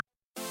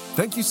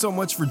Thank you so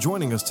much for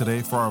joining us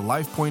today for our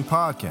LifePoint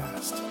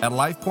podcast. At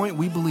LifePoint,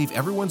 we believe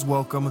everyone's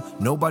welcome,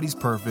 nobody's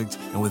perfect,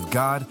 and with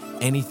God,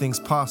 anything's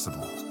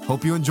possible.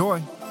 Hope you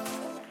enjoy.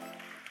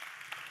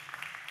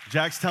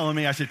 Jack's telling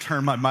me I should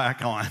turn my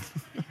mic on.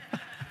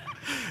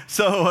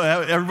 So,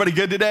 everybody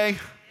good today?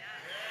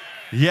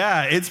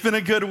 Yeah, it's been a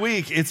good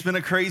week. It's been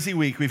a crazy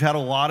week. We've had a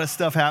lot of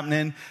stuff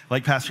happening.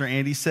 Like Pastor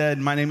Andy said,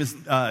 my name is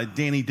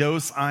Danny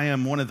Dose. I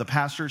am one of the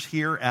pastors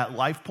here at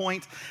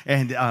LifePoint,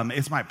 and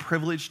it's my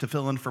privilege to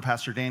fill in for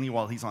Pastor Danny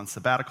while he's on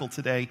sabbatical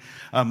today.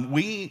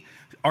 We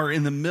are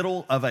in the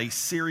middle of a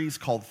series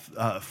called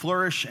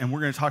Flourish, and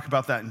we're going to talk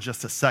about that in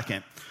just a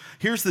second.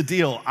 Here's the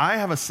deal. I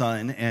have a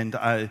son, and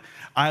I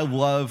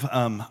love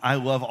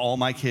all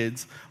my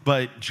kids,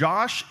 but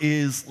Josh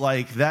is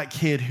like that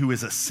kid who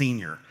is a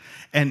senior.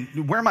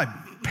 And where are my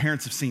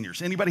parents of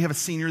seniors? Anybody have a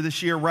senior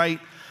this year, right?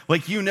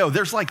 Like, you know,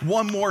 there's like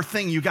one more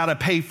thing you got to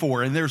pay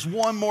for, and there's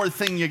one more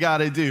thing you got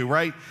to do,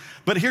 right?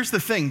 But here's the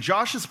thing.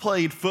 Josh has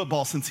played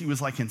football since he was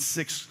like in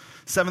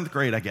seventh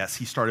grade, I guess.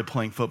 He started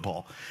playing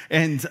football.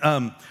 And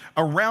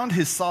around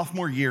his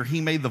sophomore year, he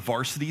made the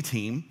varsity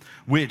team,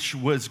 which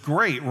was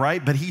great,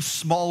 right? But he's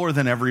smaller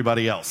than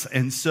everybody else.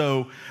 And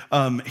so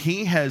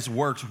he has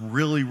worked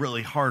really,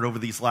 really hard over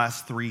these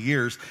last 3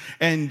 years.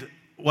 And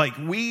like,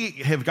 we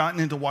have gotten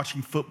into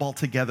watching football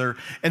together,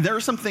 and there are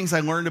some things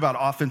I learned about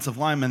offensive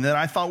linemen that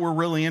I thought were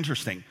really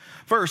interesting.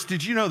 First,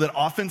 did you know that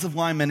offensive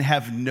linemen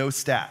have no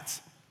stats?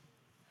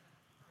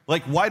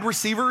 Like wide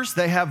receivers,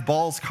 they have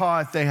balls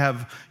caught, they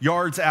have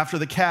yards after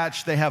the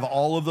catch, they have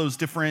all of those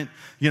different,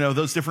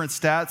 those different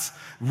stats.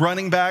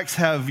 Running backs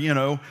have,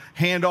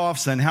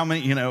 handoffs and how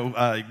many,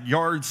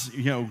 yards,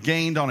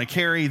 gained on a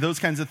carry, those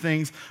kinds of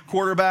things.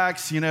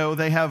 Quarterbacks,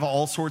 they have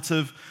all sorts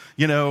of,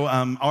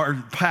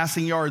 our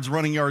passing yards,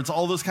 running yards,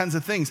 all those kinds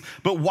of things.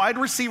 But wide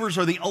receivers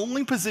are the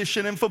only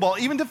position in football,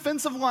 even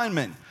defensive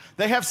linemen.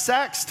 They have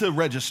sacks to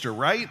register,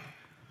 right?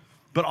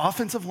 But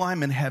offensive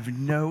linemen have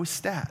no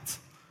stats.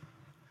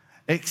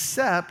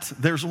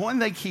 Except there's one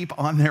they keep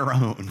on their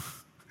own,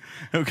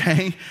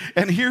 okay?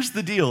 And here's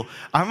the deal.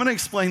 I'm going to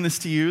explain this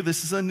to you.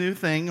 This is a new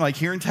thing. Like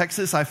here in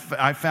Texas, I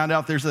found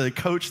out there's a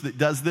coach that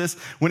does this.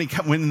 When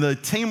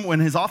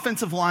his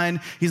offensive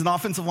line, he's an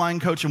offensive line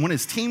coach, and when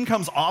his team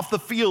comes off the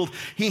field,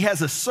 he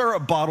has a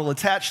syrup bottle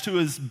attached to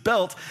his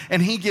belt, and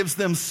he gives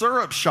them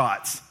syrup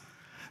shots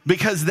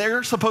because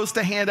they're supposed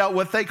to hand out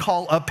what they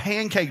call a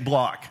pancake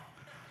block.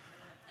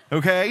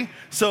 Okay,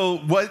 so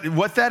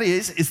what that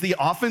is the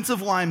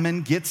offensive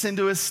lineman gets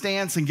into his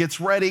stance and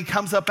gets ready,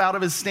 comes up out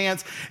of his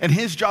stance, and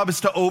his job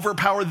is to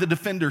overpower the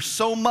defender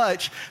so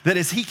much that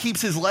as he keeps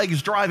his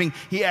legs driving,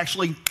 he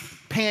actually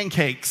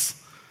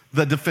pancakes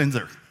the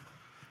defender.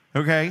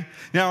 Okay,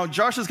 now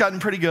Josh has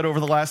gotten pretty good over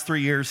the last 3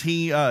 years.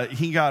 He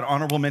got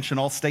honorable mention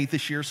All-State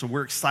this year, so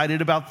we're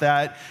excited about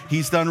that.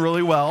 He's done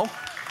really well,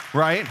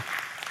 right?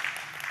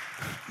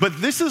 But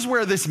this is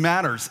where this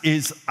matters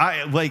is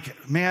I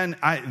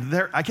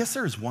guess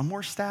there's one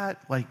more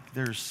stat. Like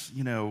there's,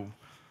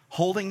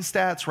 holding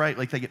stats, right?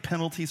 Like they get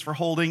penalties for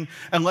holding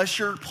unless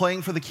you're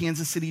playing for the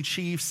Kansas City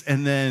Chiefs,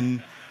 and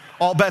then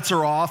all bets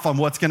are off on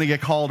what's going to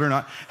get called or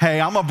not.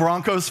 Hey, I'm a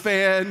Broncos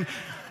fan.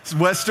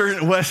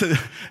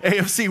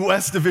 AFC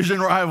West division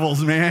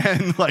rivals,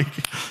 man. Like,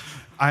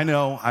 I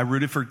know I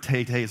rooted for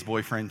Tay-Tay's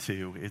boyfriend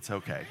too. It's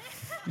okay.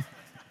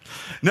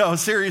 No,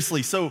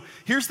 seriously. So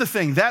here's the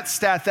thing. That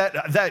stat,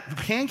 that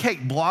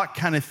pancake block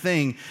kind of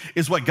thing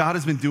is what God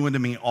has been doing to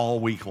me all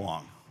week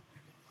long.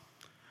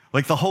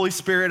 Like the Holy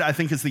Spirit, I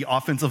think, is the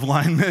offensive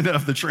lineman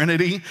of the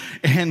Trinity.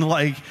 And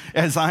like,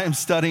 as I was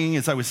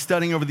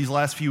studying over these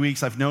last few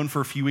weeks, I've known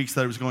for a few weeks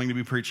that I was going to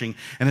be preaching.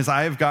 And as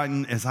I have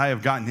gotten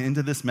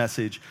into this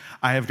message,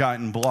 I have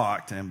gotten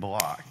blocked and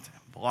blocked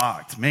and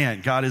blocked.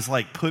 Man, God has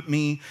like put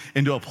me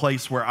into a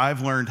place where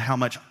I've learned how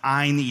much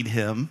I need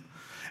him.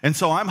 And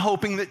so I'm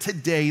hoping that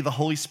today the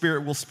Holy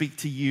Spirit will speak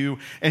to you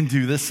and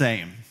do the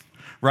same,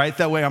 right?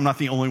 That way I'm not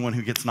the only one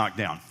who gets knocked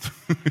down.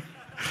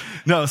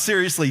 No,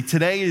 seriously,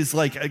 today is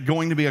like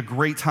going to be a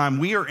great time.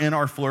 We are in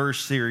our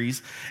Flourish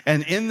series.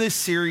 And in this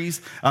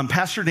series,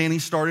 Pastor Danny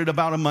started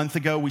about a month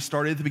ago. We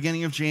started at the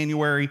beginning of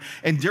January.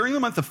 And during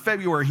the month of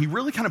February, he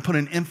really kind of put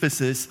an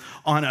emphasis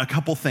on a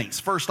couple things.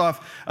 First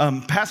off,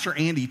 Pastor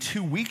Andy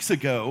 2 weeks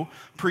ago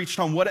preached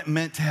on what it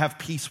meant to have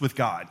peace with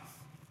God,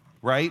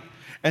 right?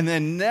 And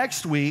then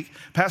next week,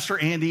 Pastor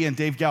Andy and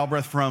Dave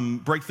Galbraith from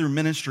Breakthrough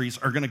Ministries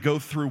are going to go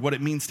through what it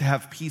means to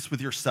have peace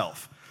with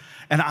yourself.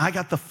 And I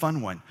got the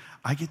fun one.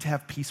 I get to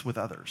have peace with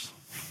others.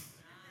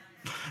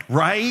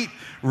 Right?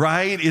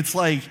 It's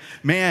like,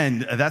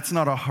 man, that's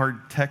not a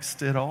hard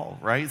text at all,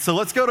 right? So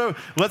let's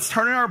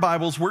turn in our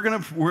Bibles. We're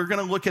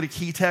gonna look at a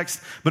key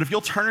text, but if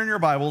you'll turn in your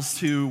Bibles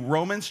to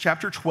Romans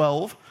chapter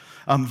 12,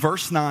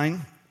 verse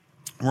 9.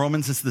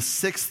 Romans is the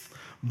sixth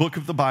book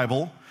of the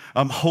Bible.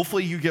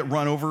 Hopefully you get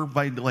run over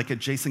by like a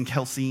Jason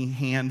Kelsey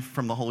hand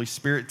from the Holy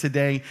Spirit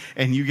today,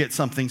 and you get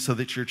something so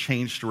that you're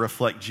changed to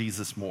reflect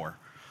Jesus more.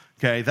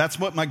 Okay, that's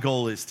what my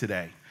goal is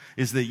today,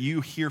 is that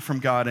you hear from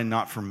God and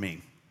not from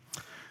me.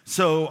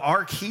 So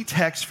our key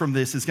text from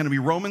this is going to be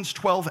Romans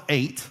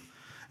 12:8.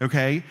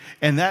 okay?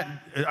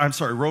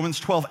 Romans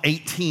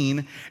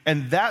 12:18,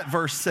 and that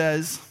verse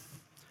says,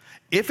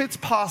 if it's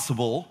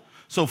possible,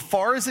 so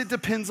far as it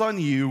depends on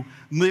you,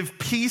 live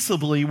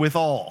peaceably with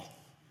all.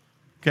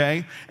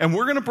 Okay? And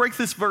we're going to break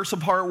this verse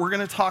apart. We're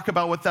going to talk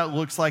about what that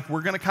looks like.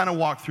 We're going to kind of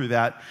walk through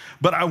that.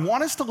 But I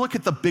want us to look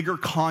at the bigger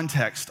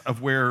context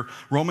of where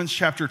Romans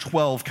chapter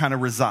 12 kind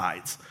of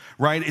resides,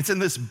 right? It's in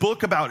this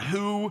book about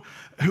who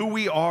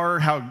we are,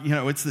 how,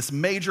 it's this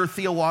major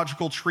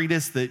theological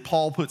treatise that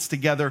Paul puts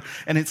together,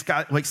 and it's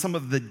got like some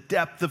of the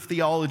depth of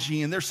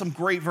theology, and there's some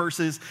great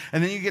verses.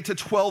 And then you get to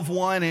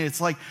 12:1, and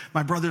it's like,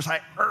 my brothers, I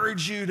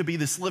urge you to be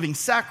this living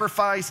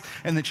sacrifice,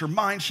 and that your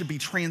mind should be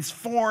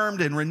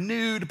transformed and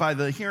renewed by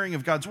the hearing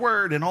of God's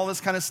word, and all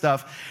this kind of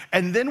stuff.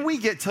 And then we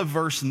get to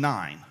verse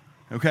 9,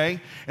 okay?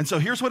 And so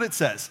here's what it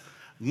says.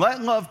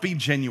 Let love be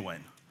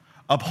genuine.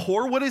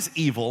 Abhor what is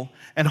evil,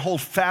 and hold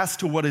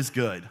fast to what is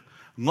good.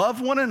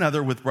 Love one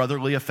another with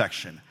brotherly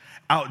affection.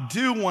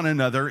 Outdo one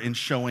another in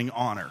showing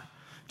honor.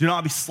 Do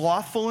not be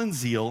slothful in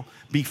zeal.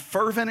 Be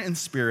fervent in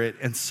spirit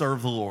and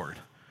serve the Lord.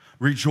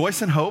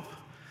 Rejoice in hope.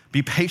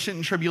 Be patient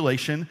in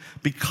tribulation.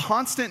 Be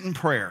constant in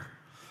prayer.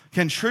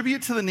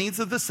 Contribute to the needs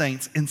of the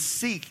saints and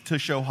seek to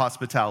show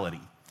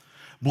hospitality.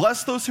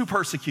 Bless those who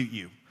persecute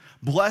you.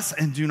 Bless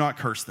and do not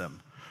curse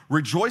them.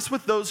 Rejoice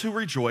with those who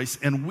rejoice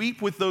and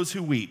weep with those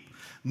who weep.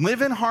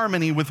 Live in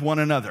harmony with one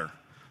another.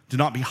 Do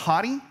not be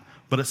haughty,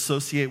 but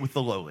associate with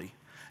the lowly.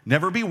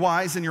 Never be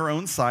wise in your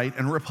own sight,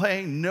 and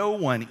repay no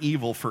one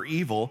evil for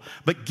evil,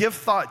 but give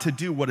thought to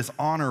do what is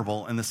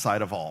honorable in the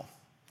sight of all.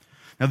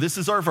 Now, this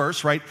is our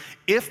verse, right?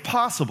 If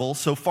possible,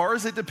 so far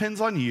as it depends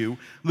on you,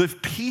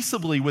 live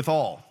peaceably with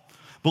all.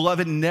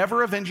 Beloved,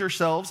 never avenge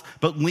yourselves,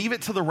 but leave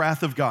it to the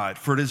wrath of God.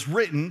 For it is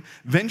written,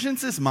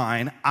 vengeance is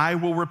mine, I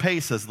will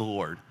repay, says the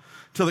Lord.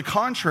 To the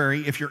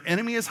contrary, if your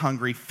enemy is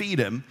hungry, feed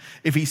him.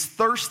 If he's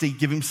thirsty,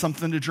 give him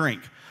something to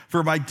drink.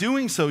 For by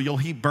doing so, you'll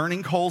heap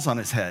burning coals on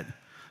his head.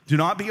 Do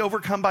not be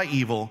overcome by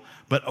evil,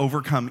 but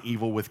overcome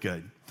evil with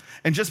good.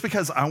 And just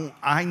because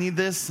I need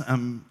this,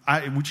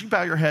 would you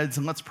bow your heads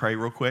and let's pray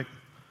real quick?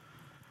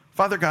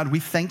 Father God, we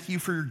thank you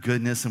for your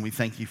goodness and we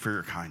thank you for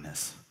your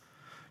kindness.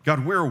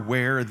 God, we're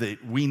aware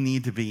that we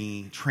need to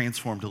be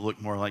transformed to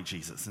look more like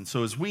Jesus. And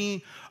so as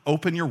we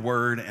open your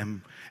word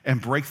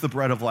and break the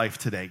bread of life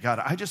today, God,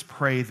 I just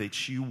pray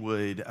that you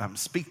would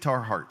speak to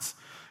our hearts.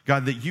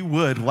 God, that you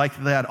would,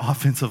 like that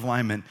offensive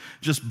lineman,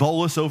 just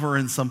bowl us over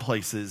in some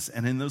places.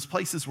 And in those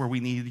places where we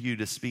need you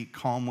to speak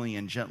calmly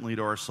and gently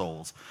to our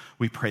souls,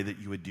 we pray that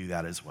you would do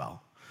that as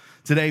well.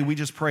 Today, we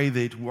just pray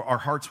that our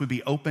hearts would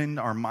be open,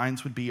 our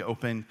minds would be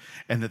open,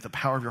 and that the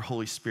power of your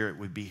Holy Spirit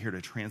would be here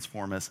to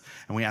transform us.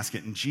 And we ask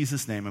it in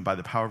Jesus' name and by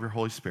the power of your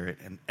Holy Spirit.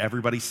 And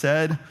everybody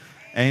said,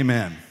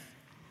 amen.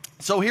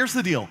 So here's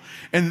the deal.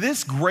 In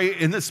this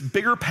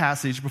bigger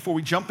passage, before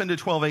we jump into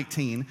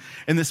 12:18,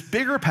 in this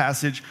bigger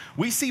passage,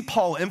 we see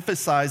Paul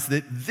emphasize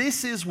that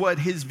this is what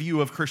his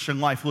view of Christian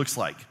life looks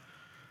like.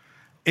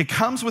 It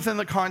comes within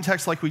the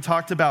context, like we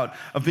talked about,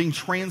 of being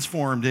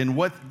transformed and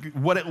what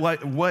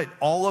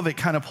all of it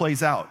kind of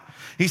plays out.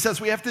 He says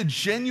we have to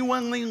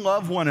genuinely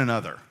love one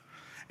another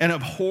and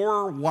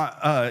abhor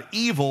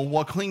evil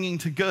while clinging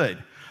to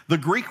good. The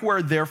Greek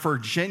word there for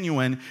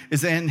genuine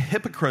is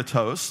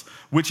anhypokritos,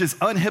 which is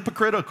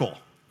unhypocritical.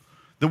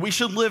 That we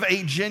should live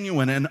a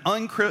genuine and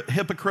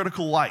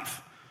unhypocritical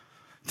life.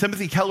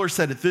 Timothy Keller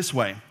said it this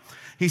way.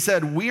 He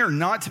said, we are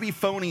not to be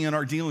phony in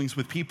our dealings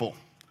with people.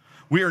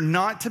 We are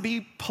not to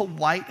be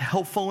polite,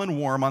 helpful, and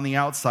warm on the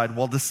outside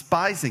while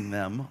despising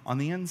them on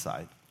the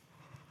inside.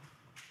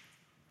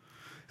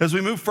 As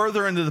we move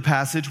further into the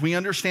passage, we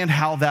understand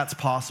how that's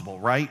possible,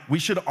 right? We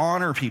should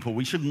honor people.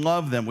 We should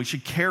love them. We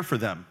should care for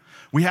them.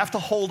 We have to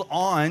hold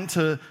on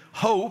to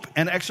hope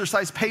and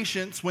exercise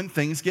patience when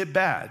things get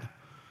bad,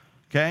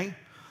 okay?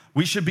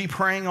 We should be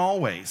praying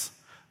always.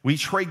 We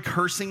trade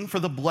cursing for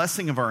the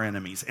blessing of our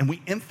enemies, and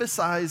we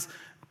emphasize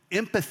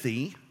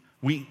empathy.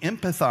 We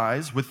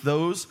empathize with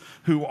those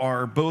who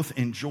are both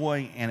in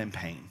joy and in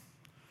pain.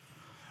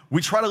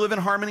 We try to live in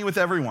harmony with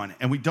everyone,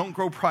 and we don't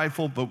grow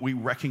prideful, but we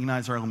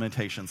recognize our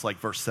limitations, like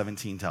verse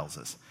 17 tells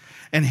us.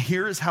 And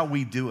here's how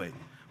we do it.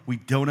 We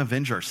don't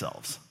avenge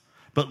ourselves,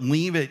 but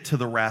leave it to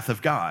the wrath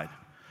of God.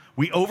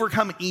 We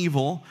overcome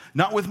evil,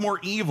 not with more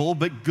evil,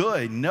 but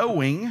good,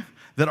 knowing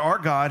that our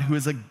God, who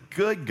is a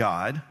good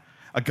God,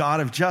 a God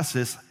of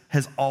justice,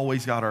 has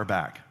always got our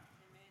back.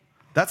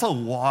 That's a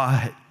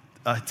lot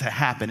to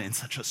happen in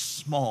such a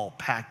small,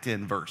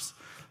 packed-in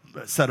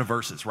set of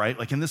verses, right?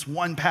 Like in this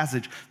one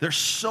passage, there's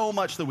so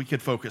much that we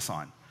could focus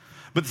on.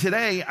 But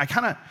today, I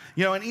kind of,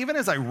 and even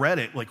as I read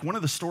it, like one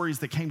of the stories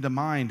that came to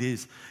mind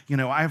is,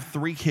 I have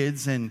 3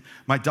 kids, and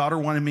my daughter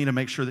wanted me to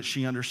make sure that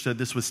she understood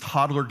this was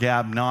toddler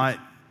Gab, not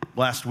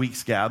last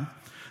week's Gab,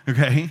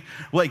 okay?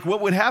 Like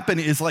what would happen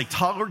is like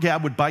toddler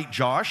Gab would bite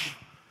Josh,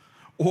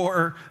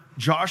 or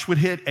Josh would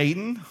hit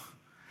Aiden,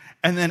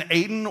 and then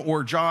Aiden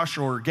or Josh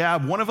or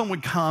Gab, one of them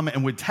would come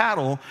and would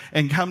tattle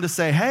and come to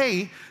say,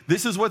 hey,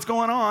 this is what's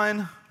going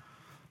on,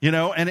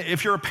 And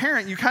if you're a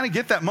parent, you kind of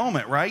get that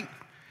moment, right?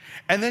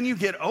 And then you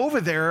get over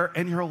there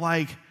and you're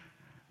like,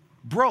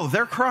 bro,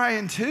 they're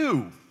crying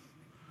too.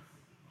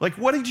 Like,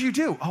 what did you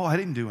do? Oh, I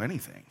didn't do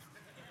anything.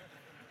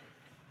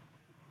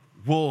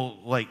 Well,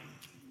 like,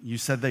 you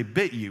said they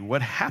bit you.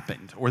 What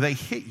happened? Or they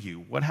hit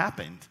you. What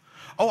happened?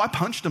 Oh, I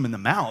punched them in the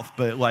mouth,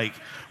 but like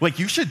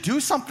you should do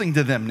something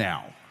to them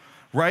now,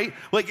 right?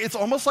 Like, it's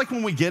almost like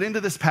when we get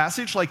into this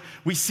passage, like,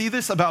 we see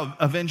this about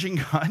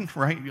avenging God,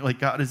 right? Like,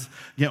 God is,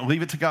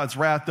 leave it to God's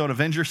wrath, don't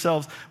avenge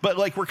yourselves. But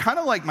like, we're kind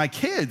of like my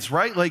kids,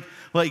 right?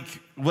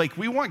 Like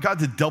we want God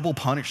to double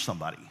punish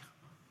somebody,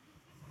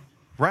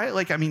 right?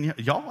 Like, I mean,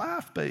 y'all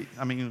laugh, but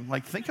I mean,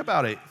 like, think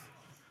about it.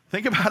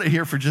 Think about it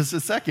here for just a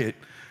second.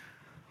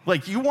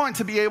 Like, you want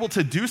to be able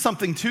to do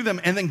something to them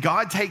and then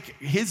God take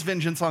his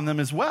vengeance on them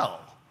as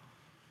well.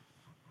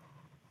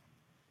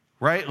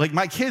 Right? Like,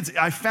 my kids,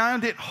 I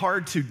found it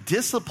hard to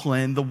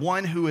discipline the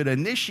one who had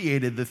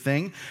initiated the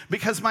thing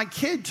because my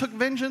kid took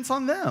vengeance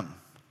on them.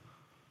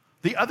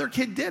 The other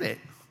kid did it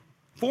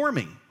for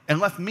me and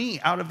left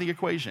me out of the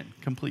equation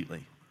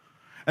completely.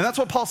 And that's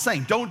what Paul's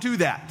saying. Don't do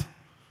that.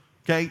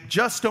 Okay?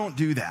 Just don't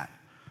do that.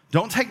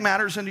 Don't take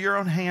matters into your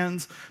own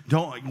hands.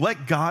 Don't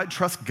let God,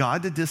 trust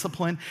God to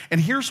discipline. And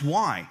here's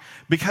why.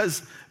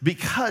 Because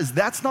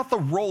that's not the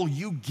role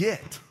you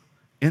get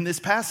in this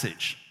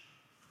passage.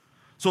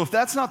 So if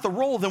that's not the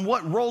role, then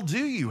what role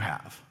do you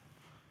have?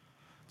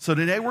 So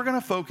today we're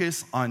going to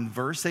focus on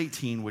verse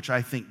 18, which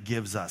I think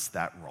gives us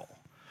that role,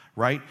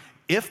 right?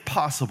 If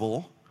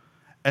possible,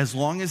 as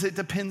long as it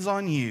depends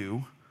on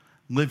you,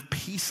 live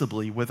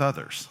peaceably with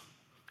others.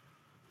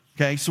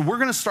 Okay, so we're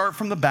going to start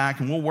from the back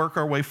and we'll work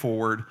our way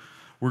forward.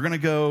 We're going to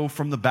go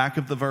from the back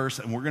of the verse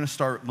and we're going to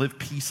start live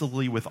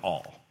peaceably with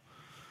all.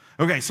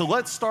 Okay, so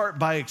let's start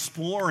by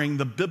exploring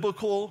the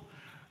biblical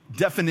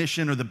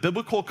definition or the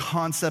biblical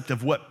concept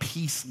of what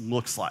peace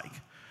looks like.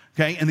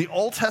 Okay, in the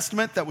Old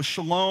Testament, that was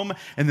shalom.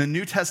 In the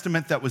New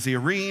Testament, that was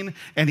irene.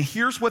 And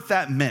here's what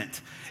that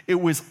meant. It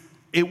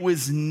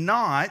was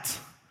not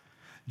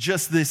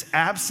just this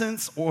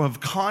absence of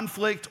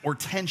conflict or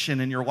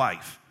tension in your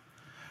life.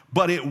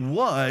 But it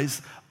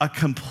was a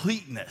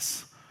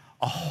completeness,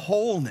 a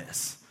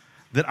wholeness,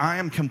 that I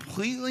am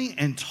completely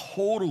and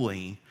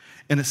totally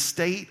in a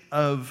state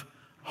of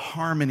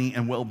harmony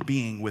and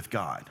well-being with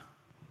God.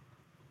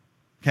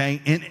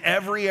 Okay? In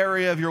every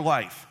area of your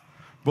life,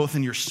 both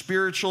in your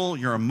spiritual,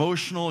 your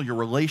emotional, your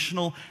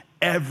relational,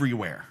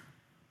 everywhere.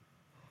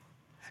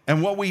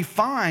 And what we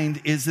find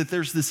is that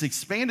there's this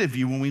expanded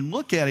view. When we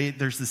look at it,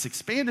 there's this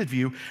expanded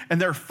view, and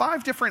there are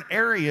 5 different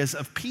areas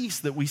of peace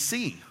that we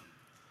see.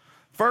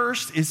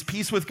 First is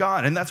peace with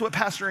God, and that's what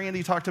Pastor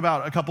Andy talked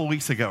about a couple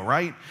weeks ago,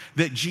 right?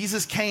 That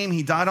Jesus came,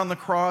 he died on the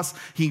cross,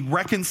 he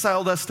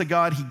reconciled us to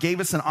God, he gave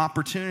us an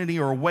opportunity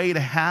or a way to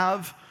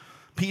have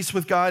peace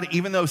with God,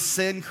 even though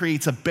sin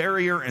creates a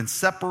barrier and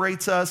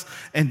separates us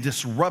and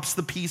disrupts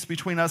the peace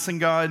between us and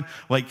God.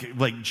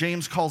 Like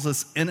James calls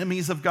us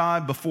enemies of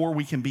God before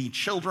we can be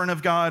children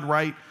of God,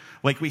 right?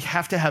 Like, we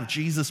have to have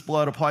Jesus'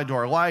 blood applied to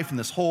our life and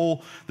this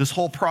whole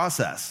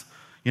process.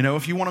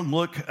 If you want to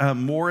look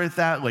more at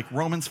that, like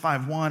Romans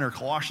 5:1 or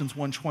Colossians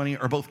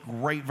 1:20 are both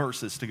great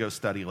verses to go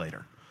study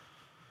later.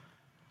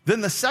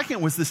 Then the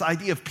second was this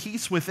idea of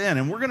peace within,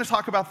 and we're going to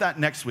talk about that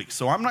next week.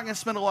 So I'm not going to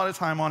spend a lot of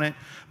time on it,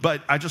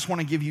 but I just want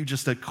to give you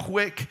just a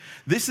quick,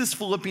 this is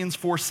Philippians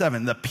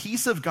 4:7, the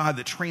peace of God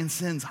that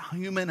transcends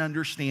human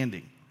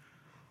understanding,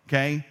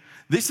 okay?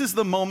 This is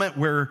the moment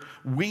where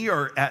we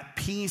are at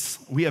peace.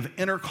 We have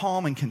inner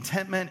calm and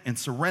contentment and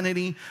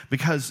serenity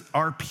because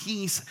our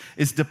peace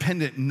is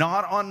dependent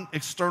not on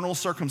external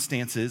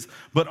circumstances,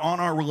 but on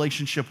our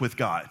relationship with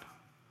God.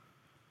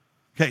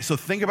 Okay, so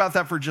think about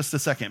that for just a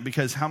second,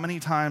 because how many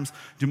times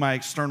do my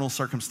external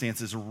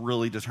circumstances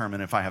really determine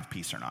if I have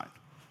peace or not?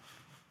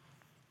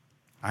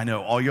 I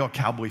know all y'all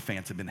Cowboy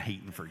fans have been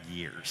hating for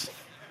years.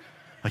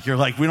 Like, you're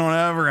like, we don't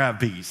ever have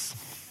peace.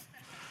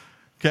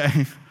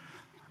 Okay?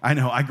 I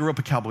know, I grew up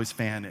a Cowboys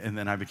fan, and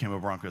then I became a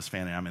Broncos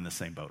fan, and I'm in the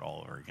same boat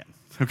all over again.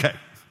 Okay.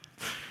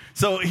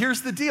 So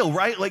here's the deal,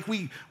 right? Like,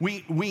 we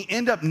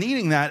end up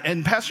needing that,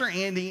 and Pastor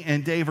Andy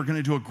and Dave are going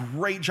to do a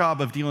great job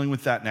of dealing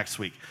with that next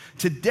week.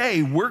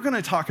 Today, we're going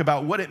to talk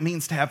about what it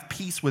means to have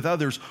peace with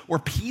others, or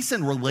peace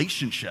in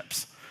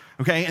relationships.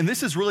 Okay, and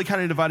this is really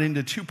kind of divided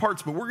into 2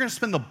 parts, but we're going to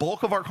spend the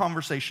bulk of our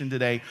conversation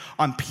today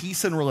on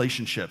peace in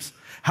relationships.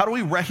 How do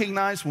we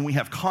recognize when we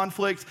have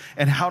conflict,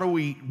 and how do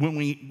we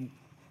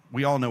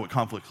all know what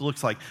conflict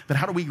looks like, but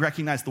how do we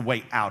recognize the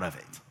way out of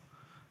it?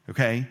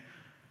 Okay?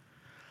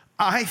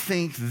 I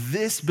think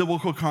this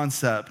biblical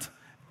concept,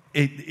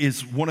 it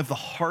is one of the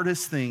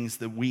hardest things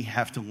that we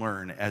have to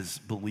learn as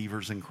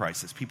believers in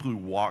Christ, as people who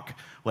walk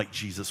like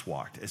Jesus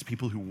walked, as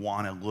people who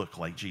want to look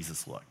like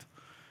Jesus looked.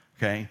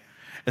 Okay?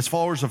 As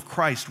followers of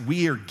Christ,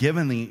 we are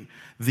given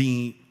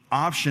the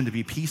option to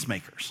be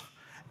peacemakers,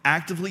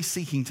 actively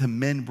seeking to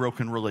mend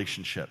broken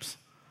relationships.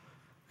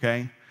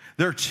 Okay?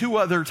 There are 2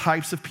 other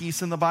types of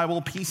peace in the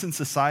Bible: peace in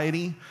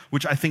society,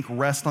 which I think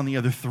rest on the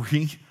other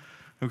 3,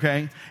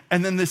 okay?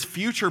 And then this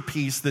future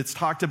peace that's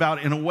talked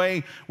about in a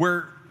way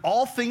where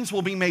all things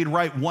will be made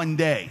right one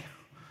day.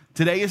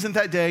 Today isn't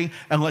that day.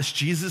 Unless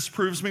Jesus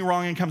proves me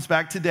wrong and comes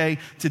back today,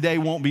 today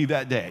won't be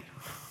that day,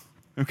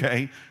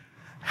 okay?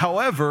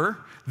 However,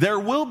 there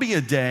will be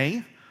a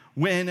day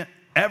when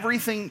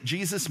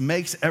Jesus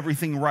makes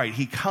everything right.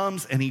 He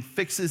comes and he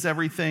fixes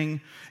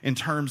everything in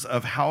terms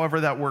of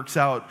however that works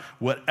out,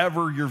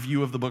 whatever your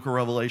view of the book of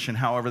Revelation,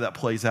 however that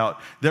plays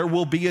out. There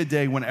will be a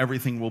day when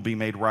everything will be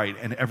made right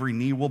and every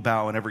knee will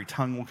bow and every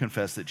tongue will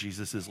confess that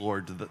Jesus is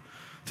Lord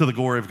to the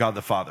glory of God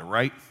the Father,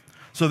 right?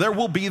 So there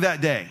will be that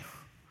day.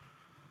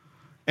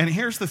 And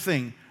here's the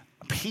thing.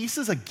 Peace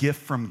is a gift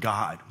from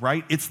God,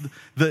 right? It's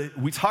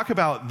we talk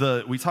about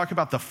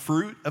the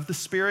fruit of the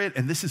Spirit,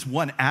 and this is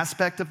one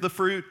aspect of the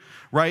fruit,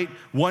 right?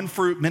 One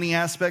fruit, many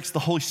aspects, the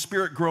Holy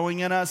Spirit growing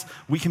in us.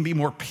 We can be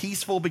more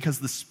peaceful because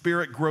the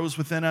Spirit grows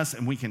within us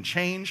and we can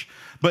change.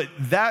 But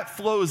that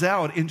flows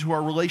out into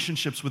our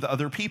relationships with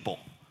other people.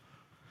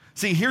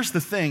 See, here's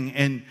the thing,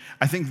 and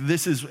I think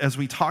this is, as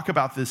we talk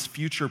about this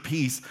future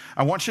peace,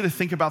 I want you to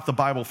think about the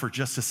Bible for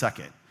just a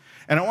second.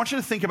 And I want you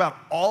to think about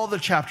all the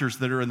chapters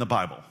that are in the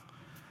Bible.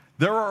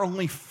 There are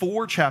only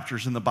 4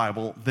 chapters in the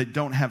Bible that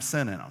don't have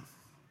sin in them.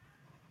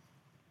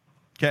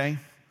 Okay?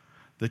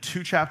 The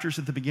 2 chapters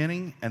at the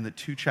beginning and the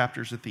 2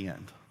 chapters at the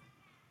end.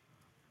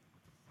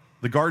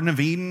 The Garden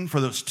of Eden, for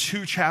those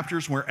 2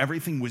 chapters where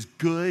everything was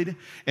good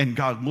and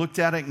God looked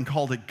at it and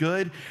called it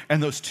good,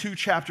 and those 2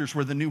 chapters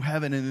where the new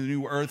heaven and the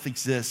new earth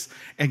exists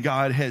and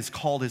God has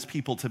called his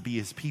people to be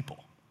his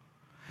people.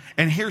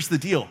 And here's the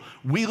deal.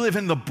 We live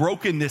in the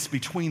brokenness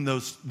between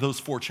those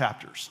 4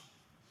 chapters.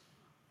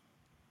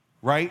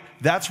 Right?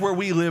 That's where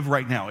we live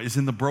right now, is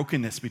in the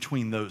brokenness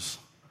between those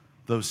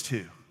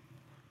 2.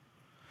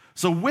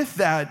 So with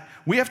that,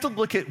 we have to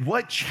look at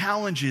what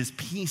challenges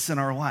peace in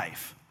our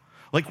life.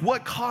 Like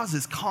what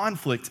causes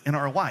conflict in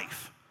our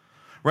life,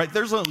 right?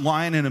 There's a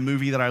line in a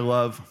movie that I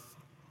love,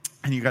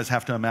 and you guys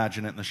have to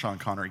imagine it in the Sean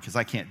Connery, because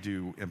I can't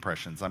do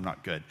impressions, I'm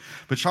not good.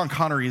 But Sean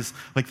Connery is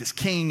like this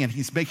king, and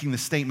he's making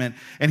this statement,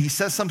 and he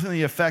says something to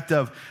the effect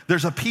of,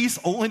 there's a peace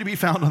only to be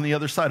found on the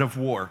other side of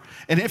war.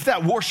 And if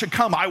that war should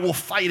come, I will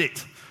fight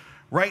it,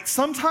 right?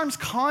 Sometimes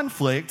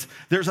conflict,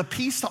 there's a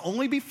peace to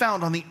only be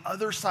found on the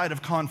other side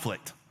of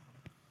conflict.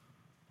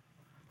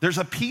 There's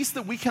a peace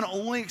that we can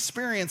only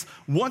experience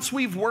once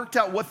we've worked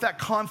out what that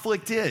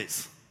conflict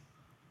is.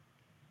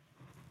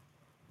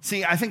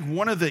 See, I think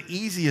one of the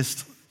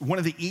easiest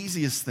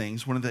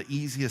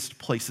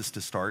places to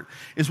start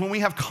is when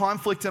we have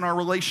conflict in our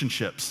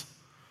relationships.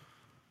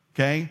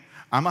 Okay?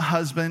 I'm a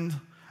husband,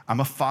 I'm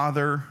a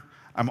father,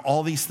 I'm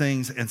all these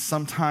things, and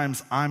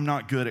sometimes I'm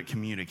not good at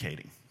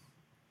communicating.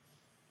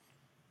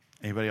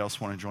 Anybody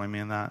else want to join me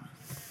in that?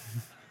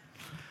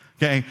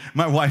 Okay,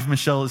 my wife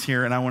Michelle is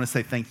here, and I want to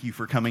say thank you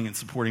for coming and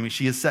supporting me.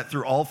 She has sat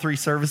through all 3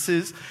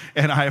 services,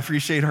 and I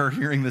appreciate her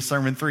hearing the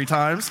sermon 3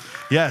 times.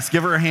 Yes,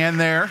 give her a hand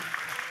there.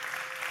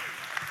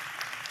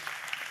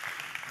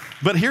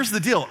 But here's the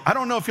deal. I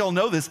don't know if y'all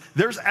know this.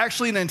 There's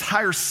actually an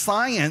entire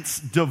science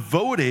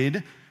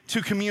devoted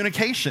to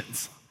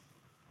communications.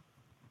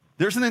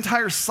 There's an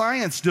entire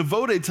science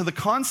devoted to the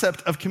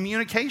concept of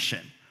communication.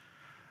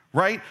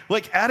 Right?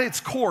 Like at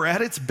its core,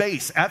 at its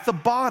base, at the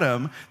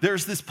bottom,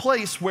 there's this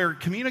place where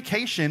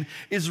communication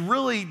is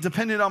really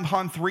dependent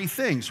upon 3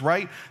 things,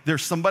 right?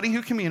 There's somebody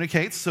who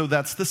communicates, so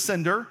that's the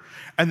sender.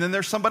 And then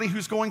there's somebody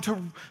who's going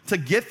to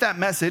get that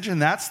message,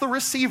 and that's the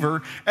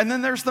receiver. And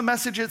then there's the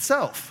message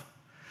itself.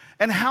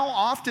 And how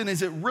often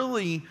is it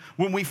really,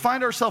 when we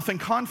find ourselves in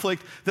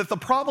conflict, that the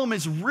problem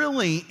is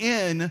really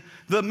in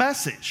the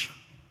message?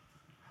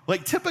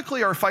 Like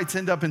typically our fights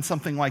end up in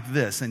something like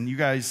this. And you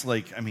guys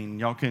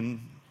y'all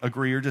can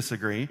agree or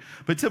disagree,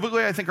 but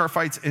typically I think our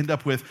fights end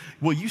up with,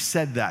 well, you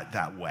said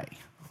that way,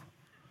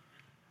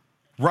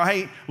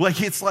 right?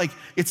 It's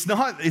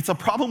a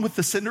problem with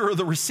the sender or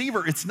the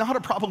receiver. It's not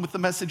a problem with the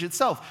message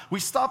itself. We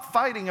stop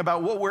fighting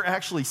about what we're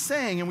actually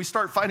saying and we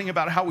start fighting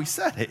about how we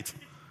said it.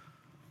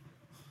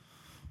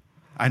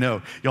 I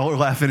know, y'all are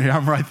laughing and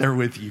I'm right there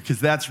with you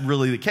because that's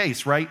really the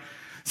case, right?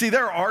 See,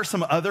 there are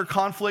some other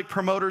conflict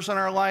promoters in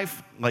our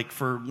life, like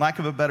for lack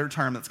of a better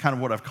term, that's kind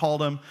of what I've called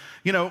them,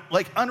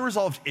 like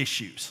unresolved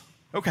issues.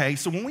 Okay,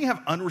 so when we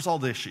have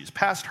unresolved issues,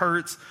 past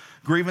hurts,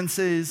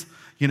 grievances,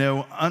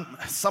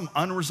 some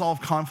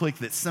unresolved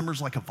conflict that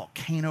simmers like a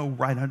volcano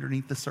right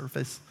underneath the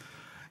surface,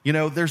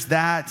 there's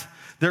that.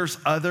 There's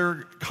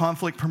other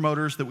conflict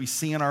promoters that we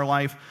see in our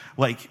life,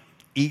 like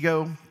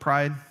ego,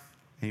 pride.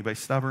 Anybody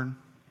stubborn?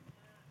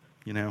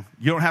 You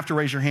don't have to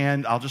raise your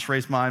hand. I'll just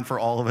raise mine for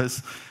all of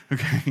us,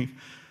 okay?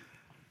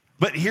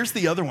 But here's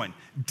the other one.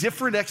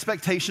 Different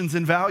expectations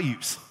and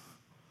values,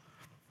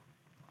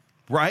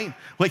 right?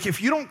 Like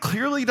if you don't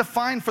clearly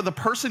define for the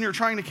person you're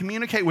trying to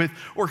communicate with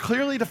or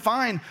clearly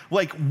define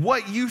like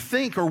what you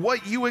think or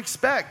what you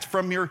expect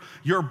from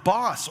your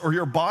boss or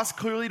your boss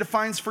clearly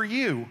defines for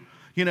you,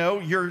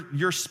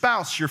 your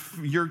spouse,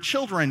 your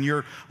children,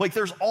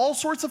 there's all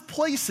sorts of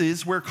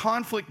places where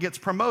conflict gets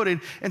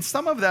promoted. And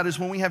some of that is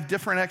when we have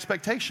different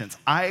expectations.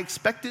 I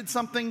expected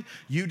something,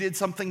 you did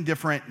something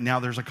different,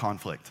 now there's a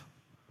conflict.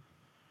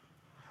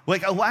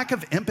 Like a lack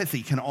of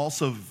empathy can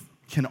also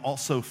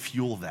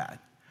fuel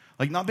that.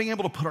 like not being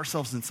able to put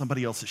ourselves in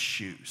somebody else's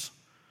shoes.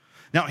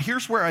 Now,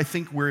 here's where I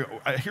think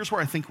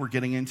we're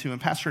getting into,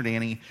 and Pastor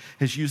Danny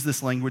has used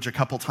this language a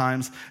couple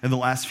times in the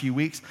last few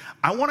weeks.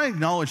 I want to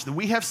acknowledge that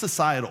we have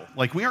societal,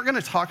 like we aren't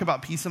going to talk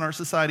about peace in our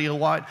society a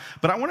lot,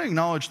 but I want to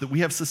acknowledge that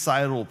we have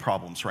societal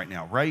problems right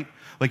now, right?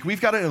 Like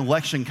we've got an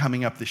election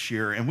coming up this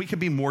year, and we could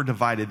be more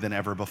divided than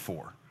ever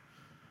before.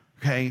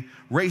 Okay,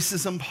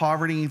 racism,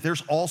 poverty,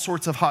 there's all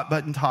sorts of hot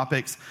button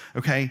topics,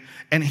 okay?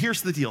 And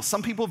here's the deal.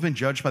 Some people have been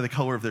judged by the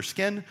color of their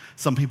skin.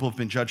 Some people have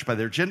been judged by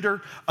their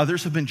gender.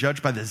 Others have been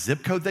judged by the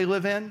zip code they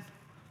live in.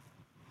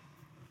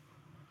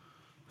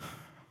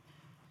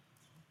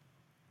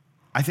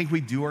 I think we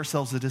do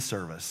ourselves a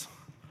disservice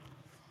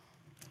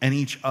and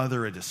each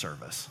other a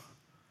disservice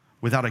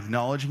without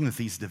acknowledging that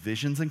these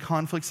divisions and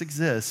conflicts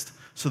exist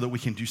so that we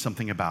can do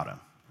something about them.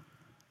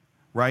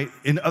 Right?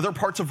 In other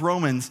parts of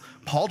Romans,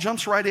 Paul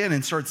jumps right in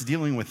and starts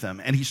dealing with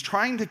them. And he's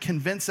trying to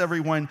convince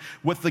everyone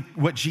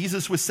what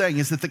Jesus was saying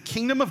is that the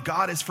kingdom of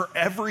God is for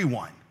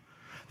everyone.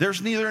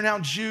 There's neither now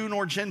Jew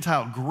nor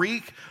Gentile,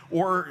 Greek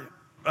or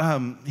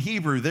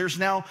Hebrew. There's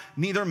now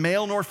neither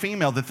male nor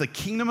female, that the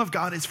kingdom of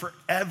God is for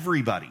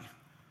everybody.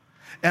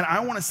 And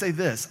I want to say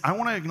this. I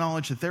want to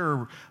acknowledge that there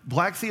are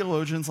black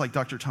theologians like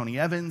Dr. Tony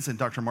Evans and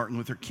Dr. Martin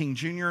Luther King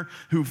Jr.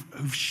 who've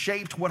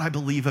shaped what I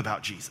believe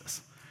about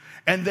Jesus.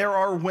 And there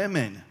are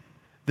women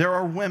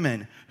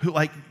who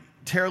like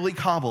Tara Lee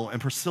Cobble and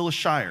Priscilla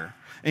Shire.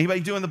 Anybody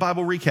doing the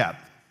Bible recap?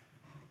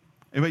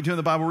 Anybody doing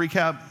the Bible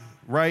recap?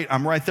 Right?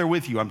 I'm right there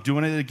with you. I'm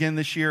doing it again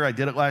this year. I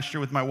did it last year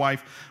with my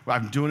wife.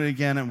 I'm doing it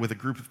again with a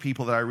group of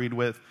people that I read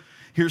with.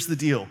 Here's the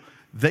deal.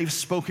 They've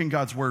spoken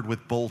God's word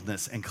with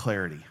boldness and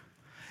clarity.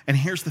 And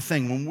here's the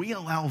thing. When we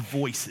allow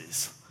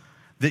voices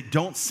that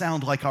don't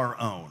sound like our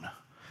own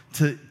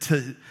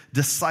to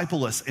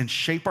disciple us and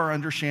shape our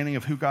understanding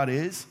of who God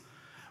is,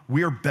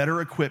 we are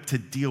better equipped to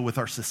deal with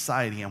our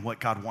society and what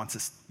God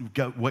wants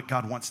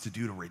to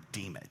do to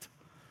redeem it.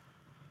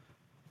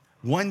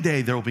 One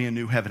day there will be a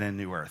new heaven and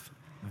a new earth.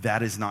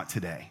 That is not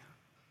today.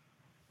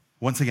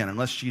 Once again,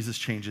 unless Jesus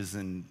changes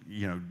and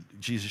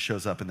Jesus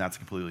shows up, and that's a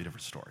completely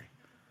different story.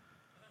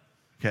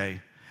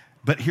 Okay?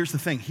 But here's the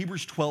thing.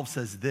 Hebrews 12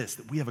 says this,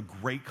 that we have a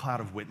great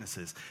cloud of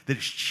witnesses that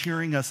is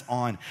cheering us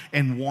on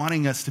and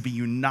wanting us to be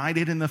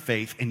united in the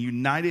faith and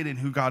united in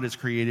who God has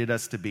created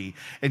us to be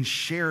and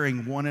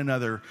sharing one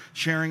another,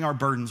 sharing our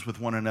burdens with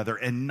one another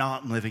and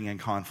not living in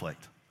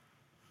conflict.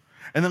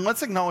 And then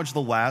let's acknowledge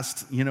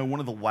one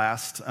of the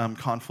last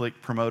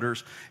conflict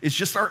promoters is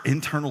just our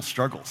internal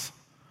struggles.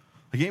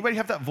 Like anybody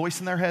have that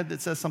voice in their head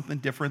that says something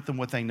different than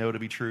what they know to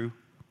be true?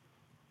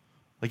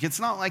 Like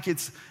it's not like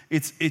it's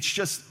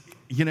just,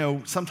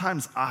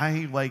 sometimes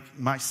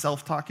my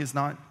self-talk is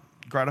not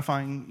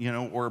gratifying,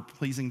 or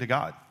pleasing to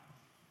God.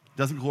 It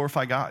doesn't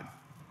glorify God,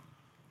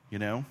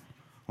 When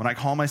I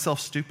call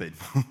myself stupid,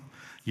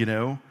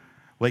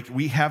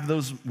 we have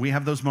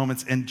those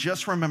moments. And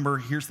just remember,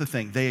 here's the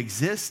thing. They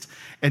exist,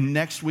 and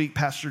next week,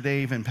 Pastor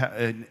Dave and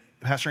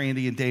Pastor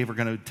Andy and Dave are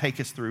going to take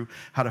us through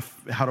how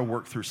to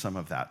work through some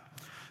of that.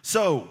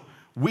 So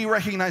we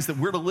recognize that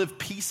we're to live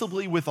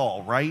peaceably with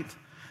all, right?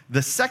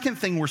 The second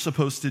thing we're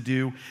supposed to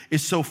do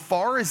is so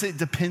far as it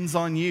depends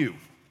on you.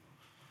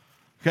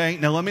 Okay,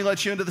 now let me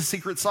let you into the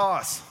secret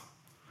sauce.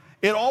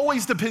 It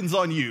always depends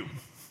on you,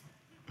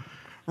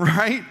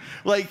 right?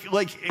 Like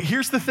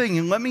here's the thing,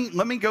 and let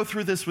me go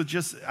through this with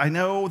I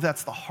know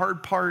that's the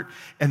hard part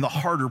and the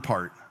harder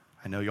part.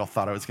 I know y'all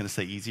thought I was going to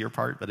say easier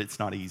part, but it's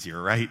not easier,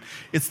 right?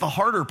 It's the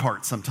harder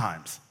part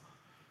sometimes.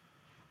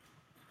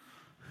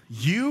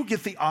 You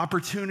get the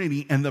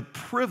opportunity and the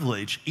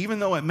privilege, even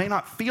though it may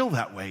not feel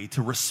that way,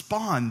 to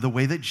respond the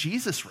way that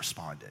Jesus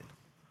responded.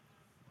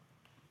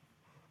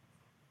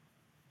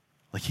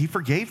 Like he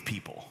forgave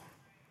people.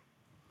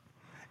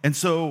 And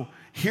so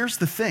here's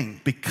the thing.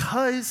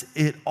 Because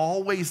it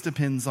always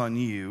depends on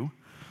you,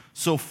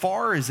 so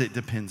far as it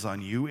depends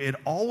on you, it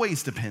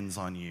always depends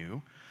on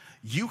you,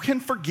 you can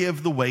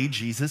forgive the way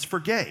Jesus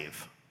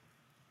forgave.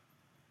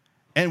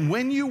 And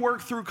when you work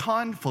through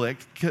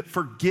conflict,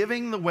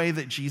 forgiving the way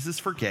that Jesus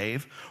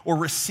forgave or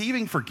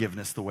receiving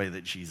forgiveness the way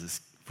that Jesus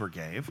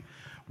forgave,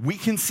 we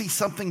can see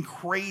something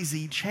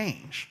crazy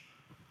change.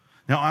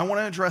 Now, I want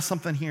to address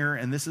something here,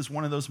 and this is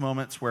one of those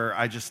moments where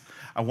I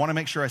want to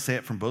make sure I say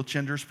it from both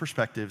genders'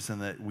 perspectives and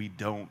that we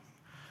don't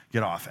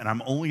get off. And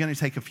I'm only going to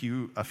take a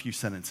few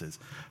sentences.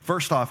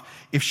 First off,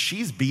 if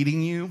she's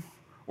beating you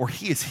or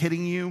he is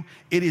hitting you,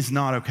 it is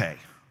not okay.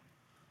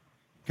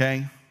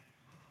 Okay?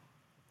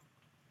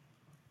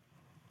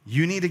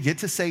 You need to get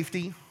to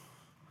safety,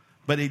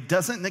 but it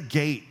doesn't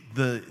negate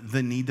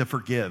the need to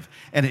forgive,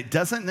 and it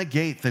doesn't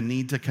negate the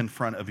need to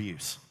confront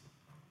abuse.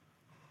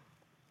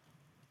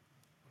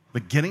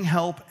 But getting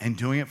help and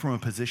doing it from a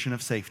position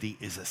of safety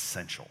is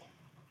essential,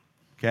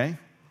 okay?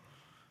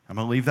 I'm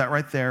going to leave that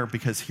right there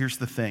because here's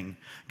the thing.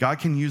 God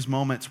can use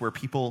moments where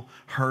people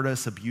hurt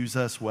us, abuse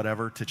us,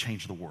 whatever, to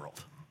change the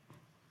world.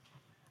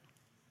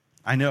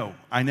 I know.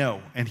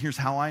 And here's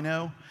how I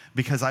know.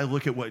 Because I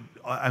look at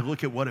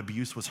what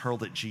abuse was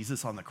hurled at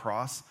Jesus on the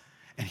cross,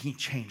 and he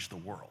changed the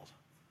world.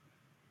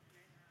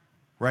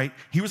 right?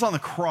 He was on the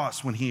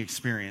cross when he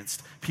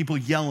experienced people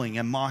yelling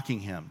and mocking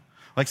him.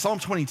 Like Psalm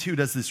 22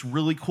 does this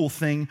really cool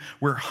thing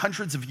where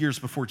hundreds of years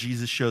before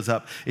Jesus shows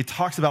up, it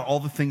talks about all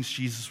the things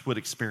Jesus would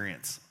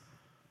experience.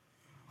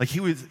 Like he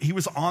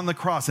was on the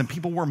cross and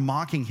people were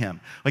mocking him.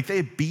 Like they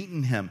had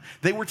beaten him.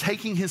 They were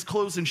taking his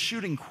clothes and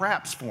shooting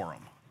craps for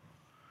him.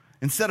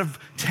 Instead of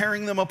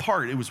tearing them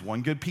apart, it was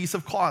one good piece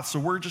of cloth. So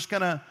we're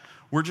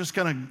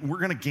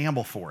gonna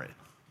gamble for it.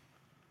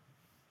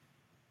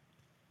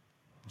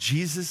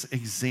 Jesus'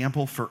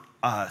 example for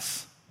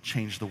us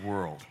changed the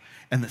world.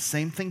 And the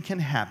same thing can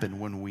happen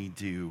when we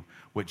do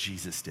what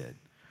Jesus did.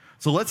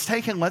 So let's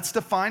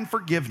define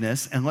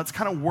forgiveness and let's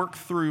kind of work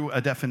through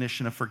a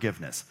definition of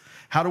forgiveness.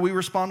 How do we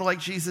respond like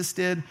Jesus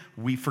did?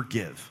 We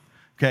forgive,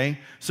 okay?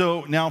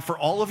 So now for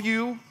all of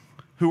you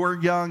who are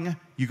young,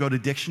 you go to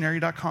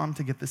dictionary.com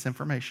to get this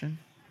information.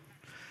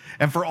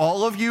 And for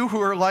all of you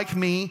who are like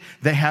me,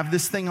 they have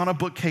this thing on a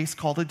bookcase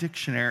called a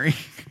dictionary.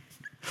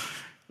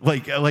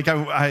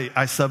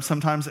 I sub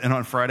sometimes, and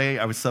on Friday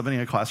I was subbing in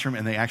a classroom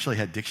and they actually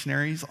had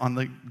dictionaries on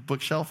the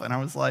bookshelf and I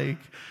was like,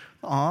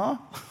 aw.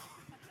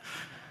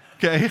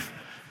 Okay,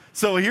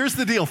 so here's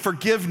the deal,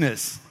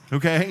 forgiveness,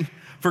 okay?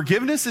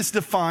 Forgiveness is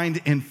defined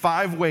in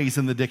 5 ways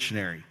in the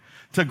dictionary.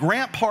 To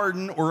grant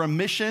pardon or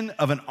remission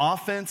of an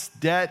offense,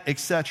 debt,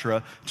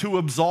 etc., to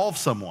absolve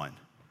someone.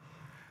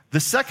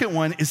 The second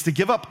one is to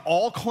give up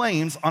all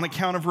claims on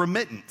account of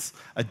remittance,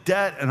 a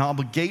debt, an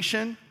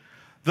obligation.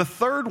 The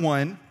third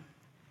one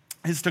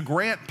is to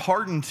grant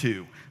pardon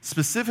to,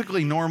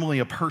 specifically normally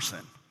a person,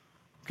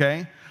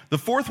 okay? The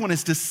fourth one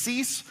is to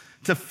cease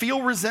to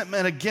feel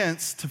resentment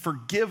against, to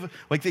forgive,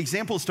 like the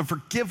example is to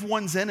forgive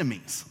one's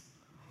enemies,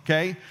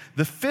 okay?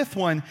 The fifth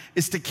one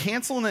is to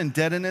cancel an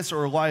indebtedness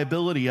or a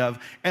liability of,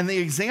 and the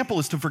example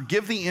is to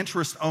forgive the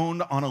interest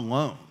owed on a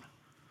loan,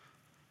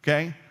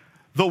 okay?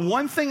 The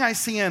one thing I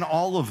see in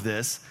all of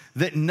this,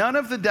 that none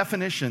of the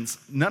definitions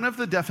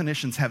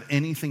have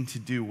anything to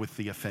do with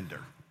the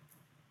offender.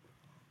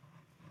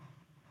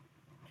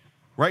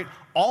 Right?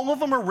 All of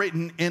them are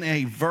written in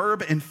a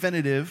verb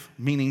infinitive,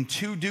 meaning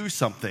to do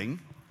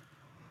something,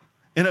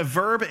 in a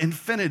verb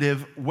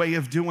infinitive way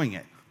of doing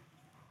it.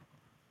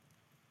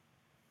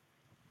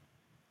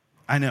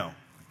 I know,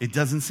 it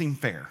doesn't seem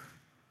fair.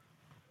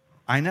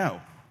 I know,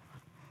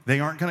 they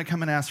aren't going to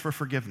come and ask for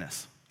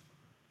forgiveness.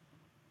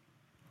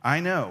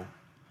 I know,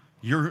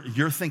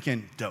 you're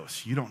thinking,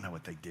 Dose, you don't know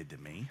what they did to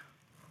me.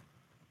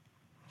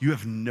 You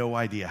have no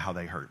idea how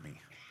they hurt me.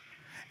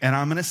 And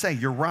I'm going to say,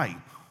 you're right.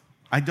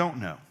 I don't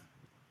know.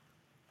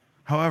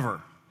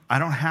 However, I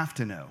don't have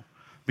to know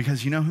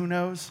because you know who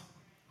knows?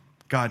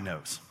 God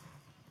knows.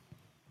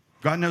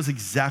 God knows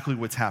exactly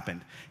what's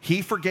happened.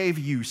 He forgave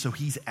you, so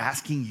he's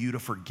asking you to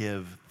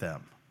forgive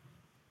them.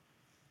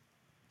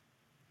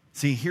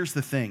 See, here's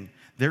the thing.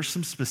 There's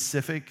some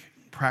specific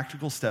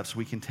practical steps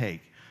we can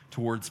take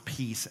towards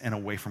peace and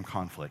away from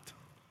conflict,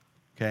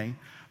 okay?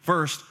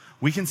 First,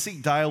 we can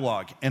seek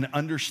dialogue and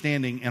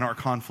understanding in our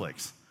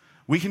conflicts.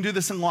 We can do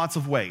this in lots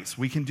of ways.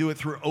 We can do it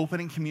through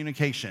open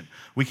communication.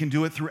 We can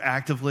do it through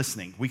active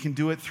listening. We can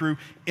do it through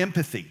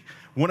empathy.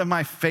 One of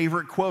my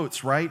favorite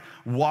quotes, right?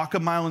 Walk a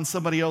mile in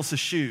somebody else's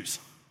shoes,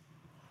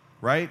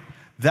 right?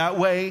 That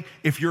way,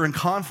 if you're in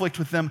conflict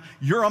with them,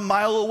 you're a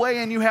mile away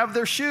and you have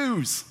their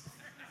shoes.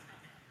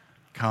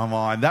 Come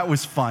on, that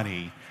was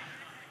funny.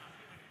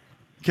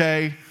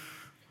 Okay?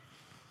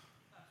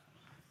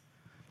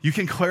 You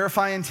can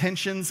clarify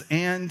intentions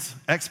and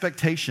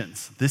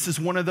expectations. This is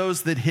one of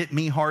those that hit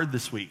me hard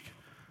this week.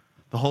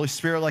 The Holy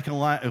Spirit, like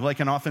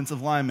an offensive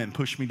lineman,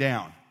 pushed me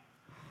down,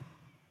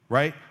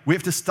 right? We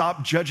have to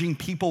stop judging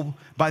people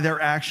by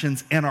their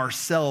actions and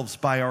ourselves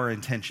by our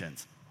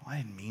intentions. Well, I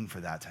didn't mean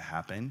for that to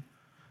happen,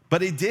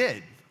 but it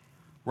did,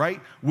 right?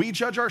 We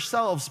judge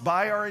ourselves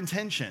by our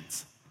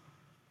intentions.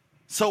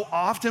 So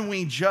often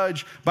we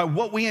judge by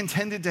what we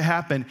intended to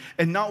happen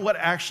and not what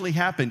actually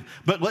happened.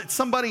 But let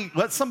somebody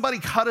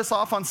cut us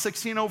off on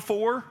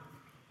 1604,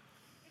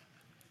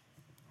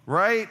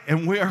 right?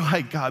 And we are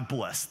like, God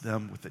bless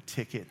them with the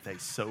ticket they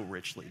so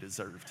richly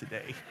deserve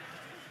today.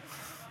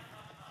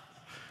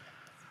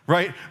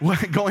 Right?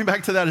 Going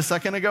back to that a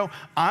second ago,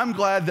 I'm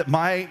glad that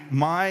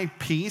my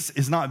peace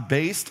is not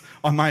based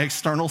on my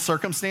external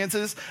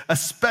circumstances,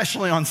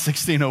 especially on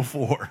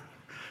 1604.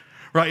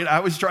 Right, I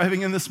was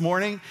driving in this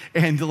morning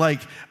and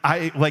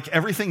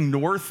everything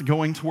north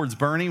going towards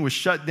Bernie was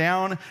shut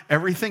down.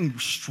 Everything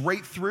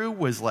straight through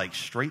was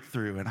straight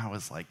through. And I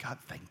was like, God,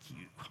 thank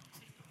you.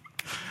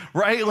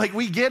 Right,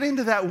 we get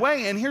into that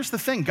way. And here's the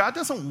thing, God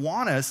doesn't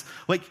want us,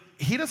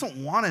 he doesn't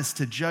want us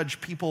to judge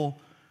people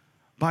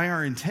by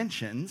our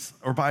intentions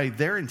or by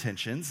their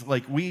intentions.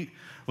 We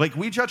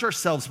judge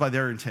ourselves by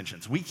their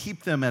intentions. We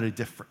keep them at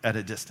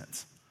a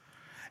distance.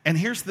 And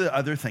here's the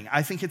other thing.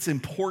 I think it's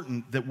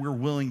important that we're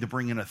willing to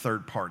bring in a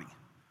third party.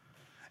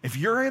 If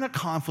you're in a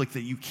conflict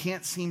that you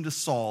can't seem to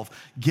solve,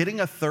 getting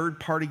a third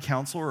party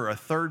counselor or a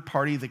third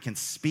party that can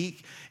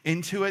speak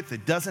into it,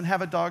 that doesn't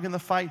have a dog in the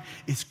fight,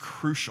 is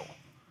crucial.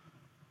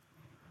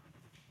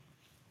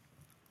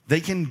 They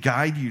can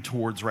guide you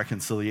towards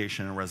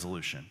reconciliation and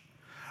resolution.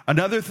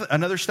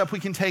 Another step we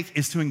can take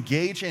is to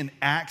engage in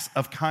acts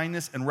of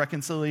kindness and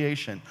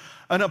reconciliation.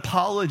 An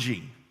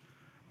apology,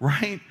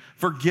 right?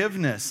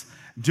 Forgiveness,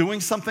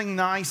 doing something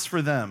nice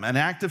for them, an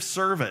act of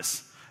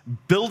service,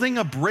 building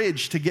a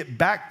bridge to get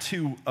back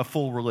to a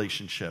full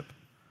relationship.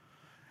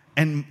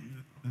 And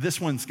this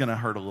one's gonna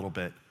hurt a little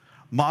bit.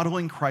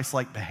 Modeling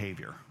Christ-like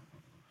behavior.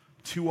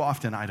 Too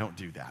often I don't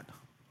do that.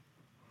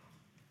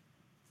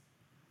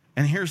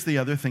 And here's the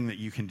other thing that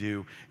you can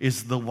do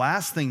is the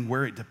last thing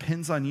where it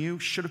depends on you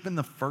should have been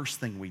the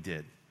first thing we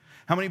did.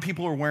 How many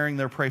people are wearing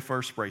their Pray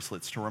First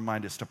bracelets to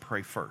remind us to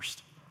pray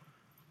first?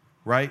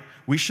 Right?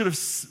 We should have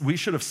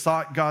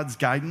sought God's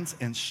guidance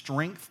and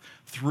strength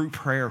through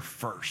prayer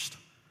first.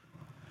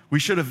 We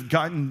should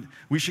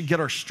get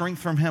our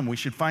strength from Him. We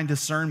should find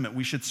discernment.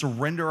 We should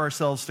surrender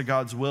ourselves to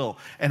God's will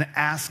and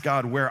ask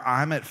God where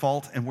I'm at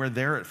fault and where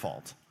they're at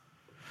fault.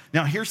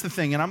 Now, here's the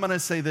thing, and I'm going to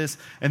say this,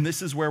 and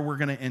this is where we're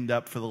going to end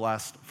up for the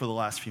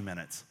last few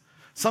minutes.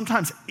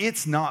 Sometimes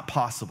it's not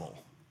possible,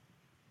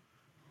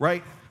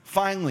 right?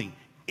 Finally,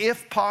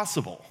 if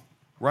possible,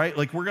 right?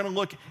 Like we're going to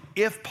look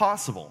if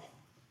possible.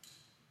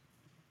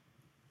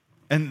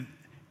 And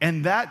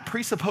that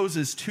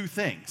presupposes two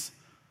things,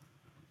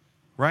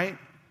 right?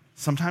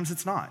 Sometimes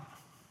it's not.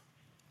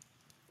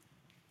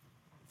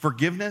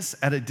 Forgiveness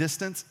at a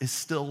distance is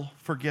still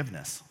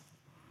forgiveness.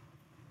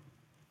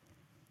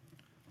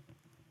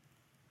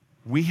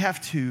 We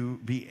have to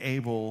be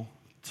able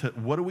to,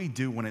 what do we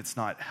do when it's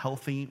not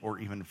healthy or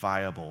even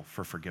viable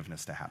for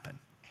forgiveness to happen?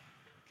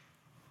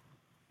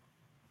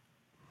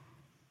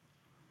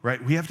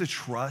 Right? We have to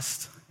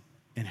trust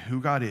in who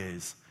God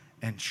is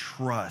and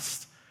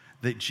trust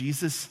that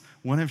Jesus,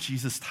 one of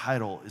Jesus'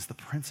 title is the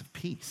Prince of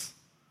Peace.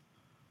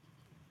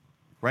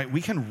 Right?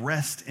 We can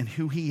rest in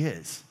who He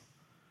is.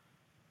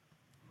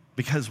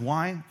 Because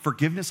why?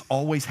 Forgiveness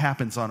always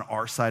happens on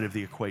our side of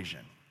the equation.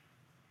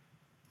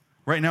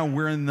 Right now,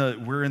 we're in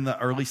the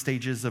early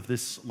stages of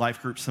this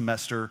life group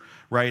semester,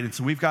 right? And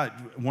so we've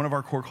got one of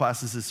our core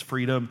classes is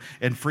freedom,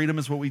 and freedom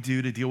is what we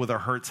do to deal with our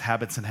hurts,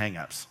 habits, and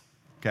hangups,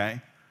 okay?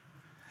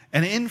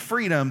 And in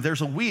freedom,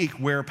 there's a week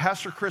where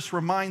Pastor Chris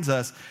reminds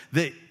us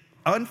that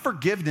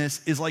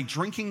unforgiveness is like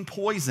drinking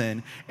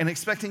poison and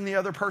expecting the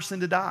other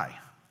person to die.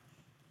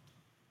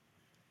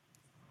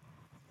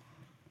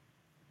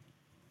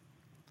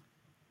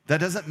 That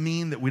doesn't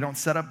mean that we don't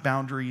set up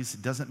boundaries.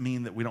 It doesn't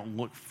mean that we don't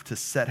look to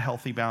set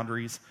healthy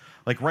boundaries.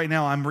 Like right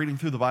now, I'm reading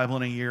through the Bible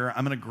in a year.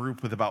 I'm in a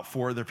group with about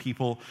 4 other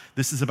people.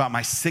 This is about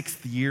my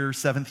 7th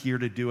year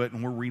to do it,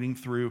 and we're reading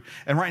through.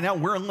 And right now,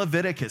 we're in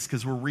Leviticus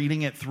because we're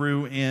reading it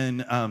through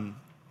in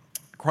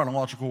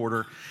chronological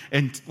order.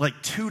 And like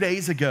 2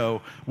 days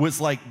ago was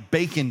like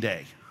Bacon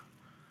Day,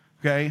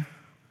 okay?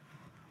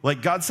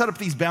 Like God set up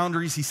these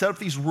boundaries. He set up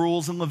these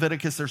rules in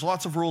Leviticus. There's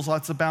lots of rules,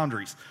 lots of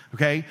boundaries,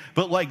 okay?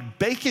 But like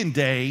Bacon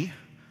Day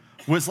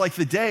was like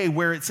the day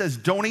where it says,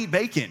 don't eat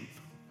bacon.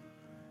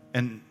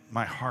 And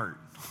my heart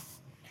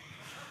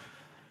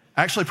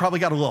actually probably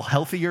got a little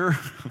healthier,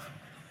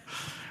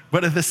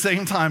 but at the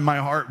same time, my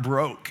heart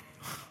broke.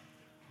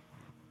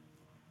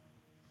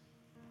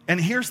 And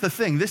here's the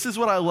thing. This is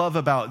what I love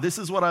about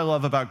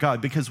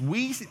God, because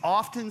we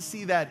often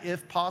see that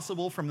if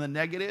possible from the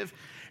negative.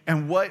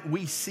 And what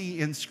we see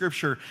in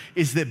Scripture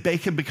is that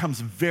bacon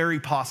becomes very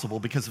possible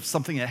because of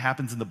something that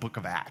happens in the book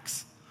of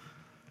Acts,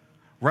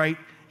 right?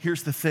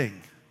 Here's the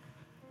thing.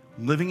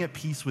 Living at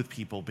peace with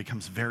people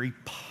becomes very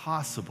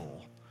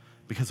possible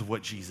because of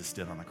what Jesus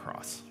did on the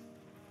cross,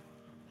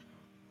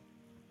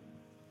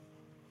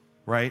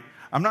 right?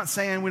 I'm not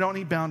saying we don't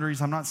need boundaries.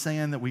 I'm not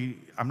saying that we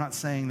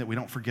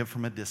don't forgive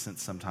from a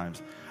distance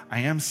sometimes.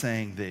 I am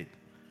saying that,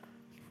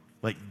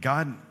 like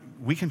God,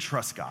 we can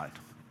trust God.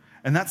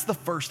 And that's the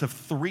first of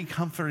 3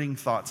 comforting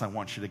thoughts I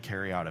want you to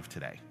carry out of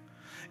today.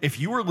 If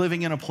you are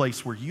living in a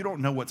place where you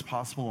don't know what's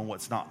possible and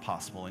what's not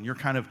possible, and you're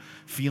kind of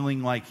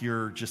feeling like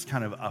you're just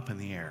kind of up in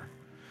the air,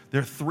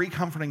 there are 3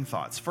 comforting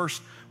thoughts.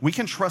 First, we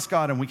can trust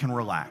God and we can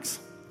relax.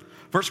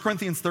 1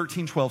 Corinthians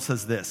 13:12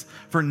 says this,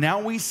 "For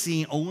now we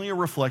see only a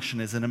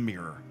reflection as in a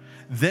mirror.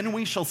 Then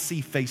we shall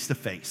see face to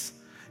face.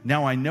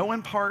 Now I know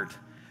in part,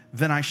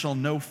 then I shall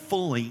know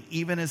fully,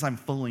 even as I'm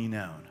fully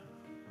known."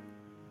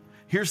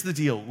 Here's the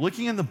deal.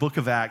 Looking in the book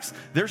of Acts,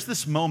 there's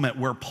this moment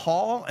where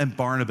Paul and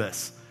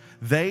Barnabas,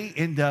 they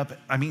end up,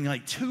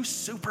 like 2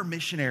 super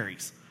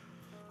missionaries.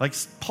 Like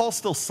Paul's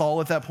still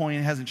Saul at that point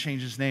and hasn't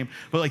changed his name,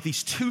 but like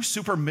these 2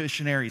 super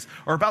missionaries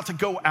are about to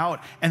go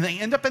out and they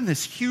end up in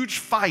this huge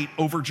fight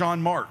over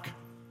John Mark.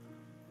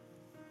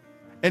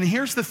 And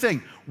here's the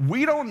thing.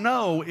 We don't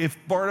know if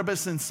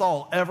Barnabas and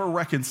Saul ever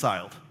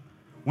reconciled.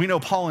 We know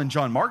Paul and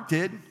John Mark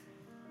did,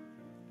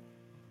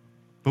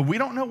 but we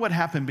don't know what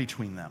happened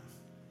between them.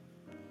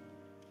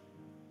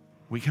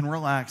 We can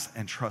relax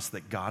and trust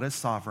that God is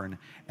sovereign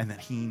and that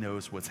He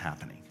knows what's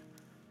happening.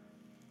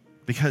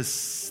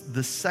 Because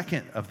the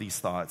second of these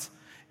thoughts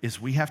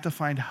is we have to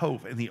find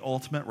hope in the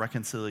ultimate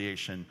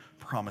reconciliation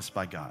promised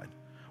by God.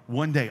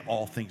 One day,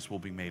 all things will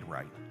be made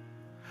right.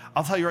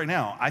 I'll tell you right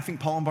now, I think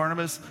Paul and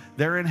Barnabas,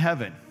 they're in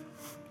heaven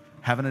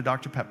having a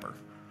Dr. Pepper,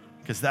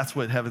 because that's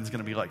what heaven's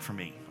going to be like for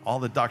me. all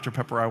the Dr.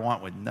 Pepper I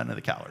want with none of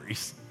the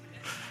calories.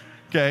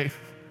 Okay?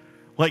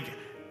 Like,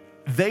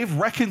 they've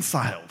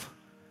reconciled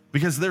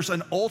because there's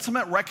an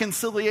ultimate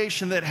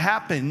reconciliation that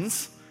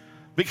happens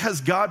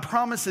because God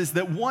promises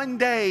that one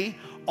day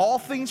all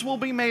things will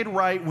be made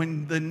right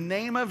when the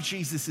name of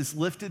Jesus is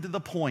lifted to the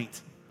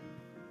point,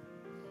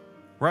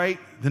 right?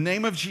 The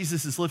name of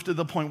Jesus is lifted to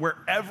the point where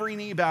every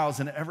knee bows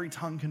and every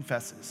tongue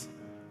confesses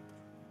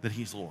that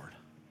he's Lord.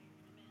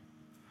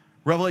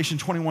 Revelation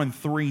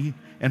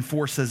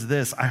 21:3-4 says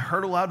this, I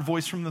heard a loud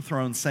voice from the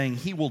throne saying,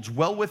 he will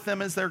dwell with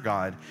them as their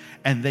God,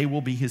 and they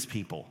will be his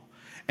people.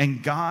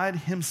 And God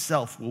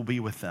himself will be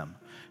with them.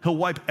 He'll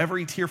wipe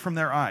every tear from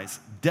their eyes.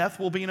 Death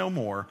will be no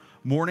more.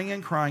 Mourning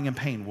and crying and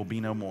pain will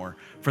be no more,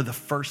 for the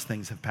first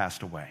things have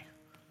passed away.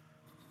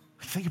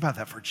 Think about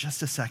that for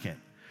just a second.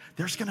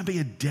 There's going to be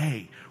a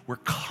day where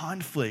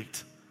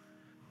conflict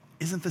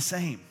isn't the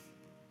same.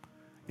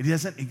 It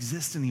doesn't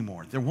exist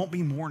anymore. There won't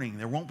be mourning.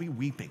 There won't be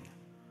weeping.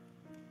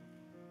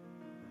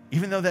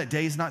 Even though that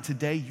day is not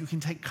today, you can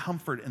take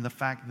comfort in the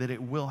fact that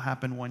it will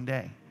happen one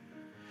day.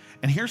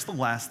 And here's the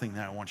last thing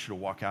that I want you to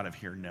walk out of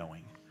here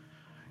knowing.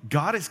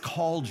 God has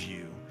called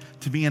you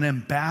to be an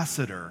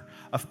ambassador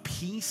of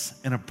peace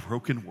in a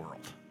broken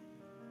world.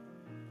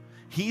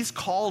 He's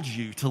called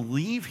you to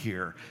leave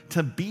here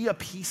to be a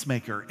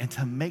peacemaker and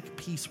to make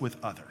peace with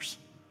others.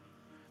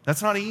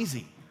 That's not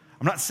easy.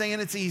 I'm not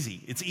saying it's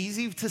easy. It's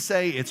easy to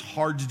say, it's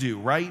hard to do,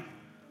 right?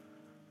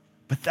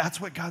 But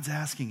that's what God's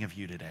asking of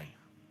you today.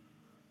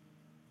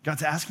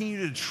 God's asking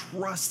you to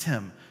trust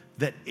him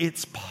that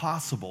it's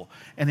possible.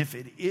 And if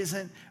it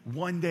isn't,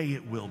 one day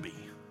it will be.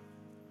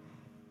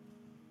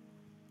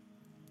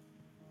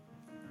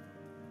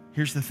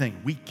 Here's the thing.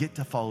 We get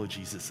to follow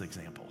Jesus'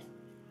 example.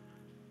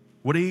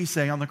 What did he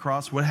say on the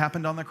cross? What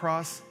happened on the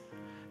cross?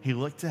 He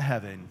looked to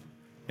heaven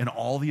and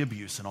all the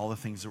abuse and all the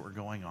things that were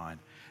going on.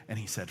 And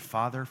he said,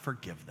 Father,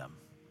 forgive them.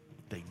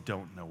 They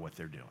don't know what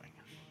they're doing.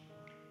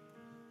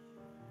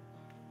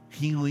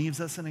 He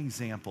leaves us an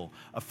example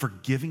of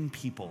forgiving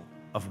people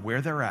of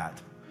where they're at.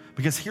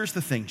 Because here's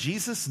the thing.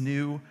 Jesus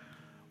knew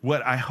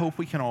what I hope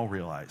we can all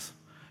realize.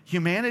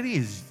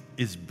 Humanity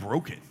is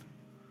broken.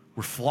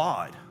 We're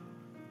flawed,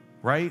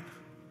 right?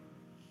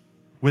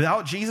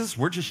 Without Jesus,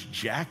 we're just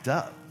jacked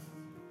up.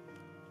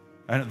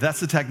 That's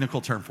the technical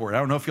term for it. I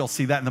don't know if you'll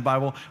see that in the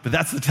Bible, but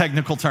that's the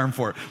technical term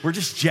for it. We're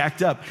just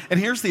jacked up. And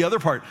here's the other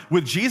part.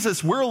 With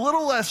Jesus, we're a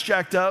little less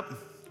jacked up,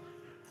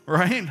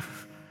 right?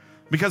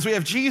 Because we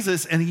have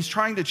Jesus and he's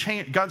trying to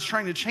change, God's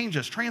trying to change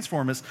us,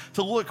 transform us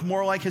to look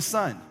more like his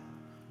son.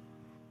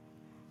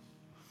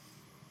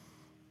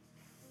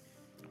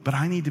 But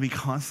I need to be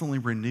constantly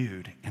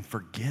renewed and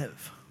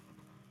forgive.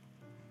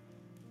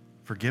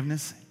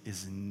 Forgiveness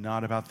is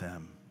not about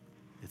them.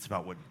 It's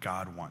about what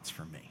God wants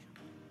from me.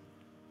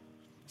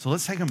 So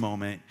let's take a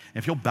moment.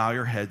 If you'll bow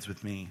your heads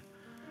with me.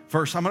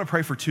 First, I'm going to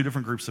pray for two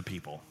different groups of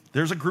people.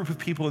 There's a group of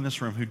people in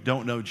this room who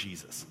don't know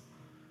Jesus.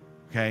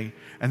 Okay?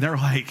 And they're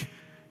like,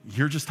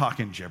 you're just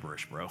talking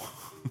gibberish, bro.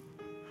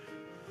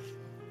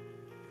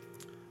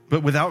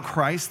 But without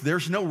Christ,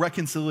 there's no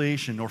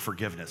reconciliation nor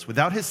forgiveness.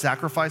 Without his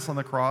sacrifice on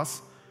the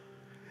cross.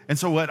 And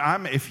so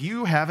if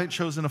you haven't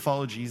chosen to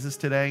follow Jesus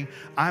today,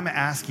 I'm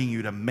asking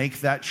you to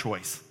make that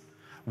choice.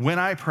 When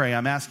I pray,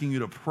 I'm asking you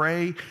to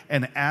pray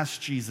and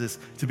ask Jesus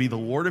to be the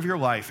Lord of your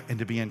life and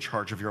to be in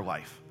charge of your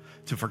life,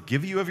 to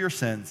forgive you of your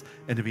sins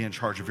and to be in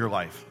charge of your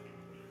life.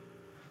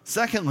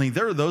 Secondly,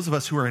 there are those of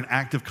us who are in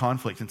active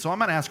conflict. And so I'm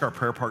going to ask our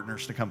prayer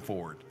partners to come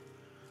forward.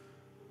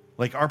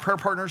 Like our prayer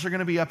partners are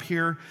going to be up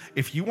here.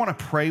 If you want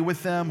to pray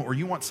with them or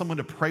you want someone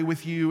to pray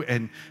with you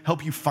and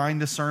help you find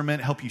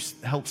discernment,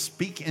 help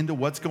speak into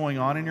what's going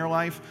on in your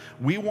life,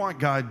 we want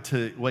God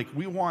to,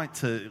 we want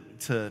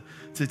to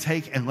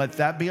take and let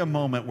that be a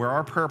moment where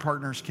our prayer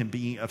partners can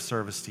be of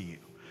service to you.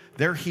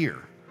 They're here.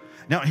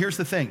 Now, here's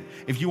the thing.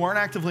 If you aren't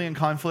actively in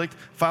conflict,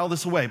 file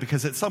this away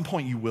because at some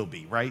point you will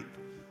be, right?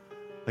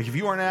 Like if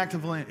you aren't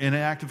actively in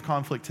an active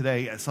conflict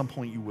today, at some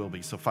point you will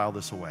be. So file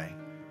this away.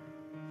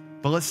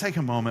 But let's take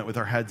a moment with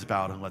our heads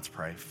bowed and let's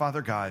pray.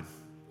 Father God,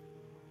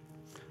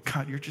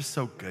 you're just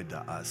so good to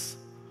us.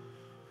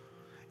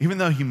 Even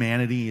though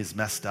humanity is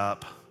messed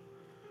up,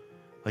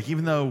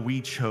 even though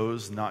we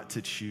chose not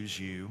to choose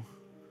you,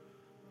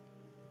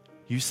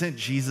 you sent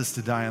Jesus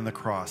to die on the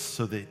cross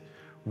so that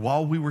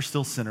while we were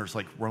still sinners,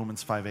 like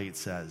Romans 5:8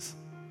 says,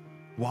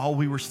 while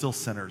we were still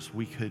sinners,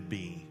 we could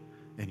be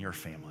in your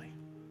family.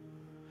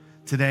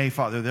 Today,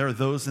 Father, there are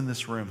those in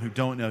this room who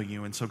don't know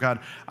you. And so, God,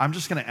 I'm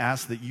just going to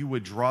ask that you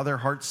would draw their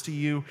hearts to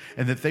you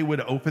and that they would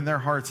open their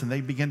hearts and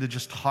they begin to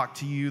just talk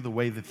to you the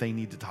way that they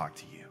need to talk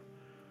to you.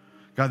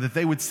 God, that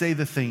they would say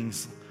the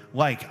things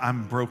like,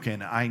 I'm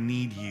broken, I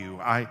need you,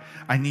 I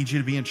need you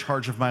to be in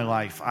charge of my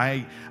life.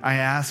 I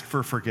ask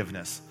for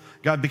forgiveness.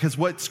 God, because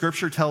what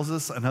Scripture tells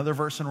us, another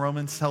verse in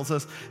Romans tells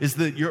us, is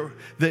that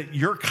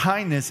your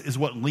kindness is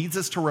what leads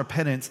us to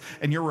repentance,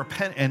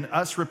 and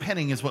us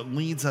repenting is what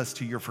leads us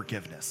to your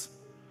forgiveness.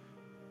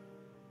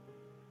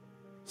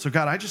 So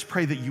God, I just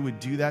pray that you would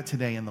do that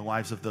today in the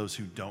lives of those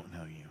who don't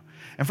know you.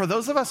 And for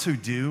those of us who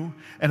do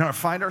and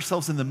find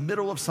ourselves in the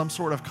middle of some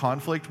sort of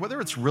conflict,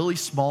 whether it's really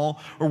small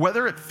or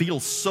whether it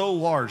feels so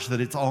large that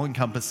it's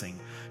all-encompassing,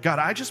 God,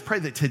 I just pray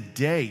that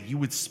today you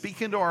would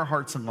speak into our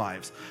hearts and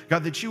lives.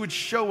 God, that you would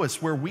show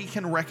us where we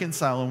can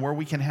reconcile and where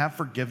we can have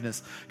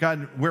forgiveness.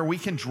 God, where we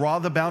can draw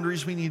the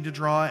boundaries we need to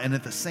draw. And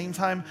at the same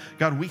time,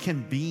 God, we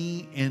can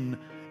be in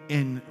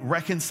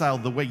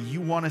reconciled the way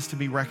you want us to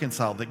be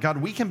reconciled. That, God,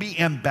 we can be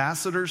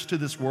ambassadors to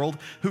this world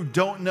who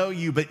don't know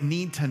you but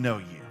need to know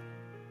you.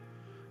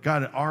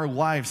 God, our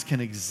lives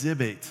can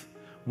exhibit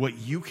what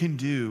you can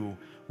do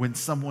when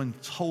someone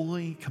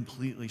totally,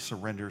 completely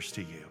surrenders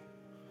to you.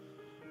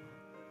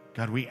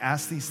 God, we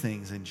ask these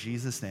things in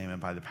Jesus' name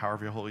and by the power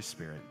of your Holy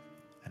Spirit.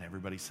 And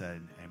everybody said,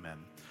 amen.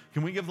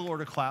 Can we give the Lord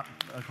a clap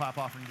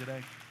offering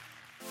today?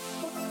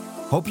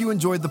 Hope you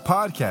enjoyed the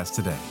podcast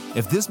today.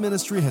 If this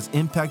ministry has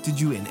impacted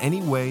you in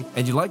any way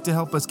and you'd like to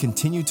help us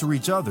continue to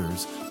reach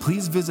others,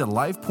 please visit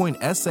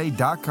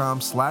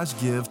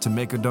lifepointsa.com/give to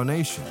make a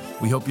donation.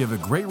 We hope you have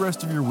a great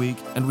rest of your week,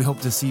 and we hope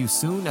to see you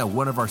soon at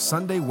one of our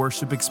Sunday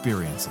worship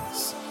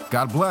experiences.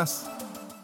 God bless.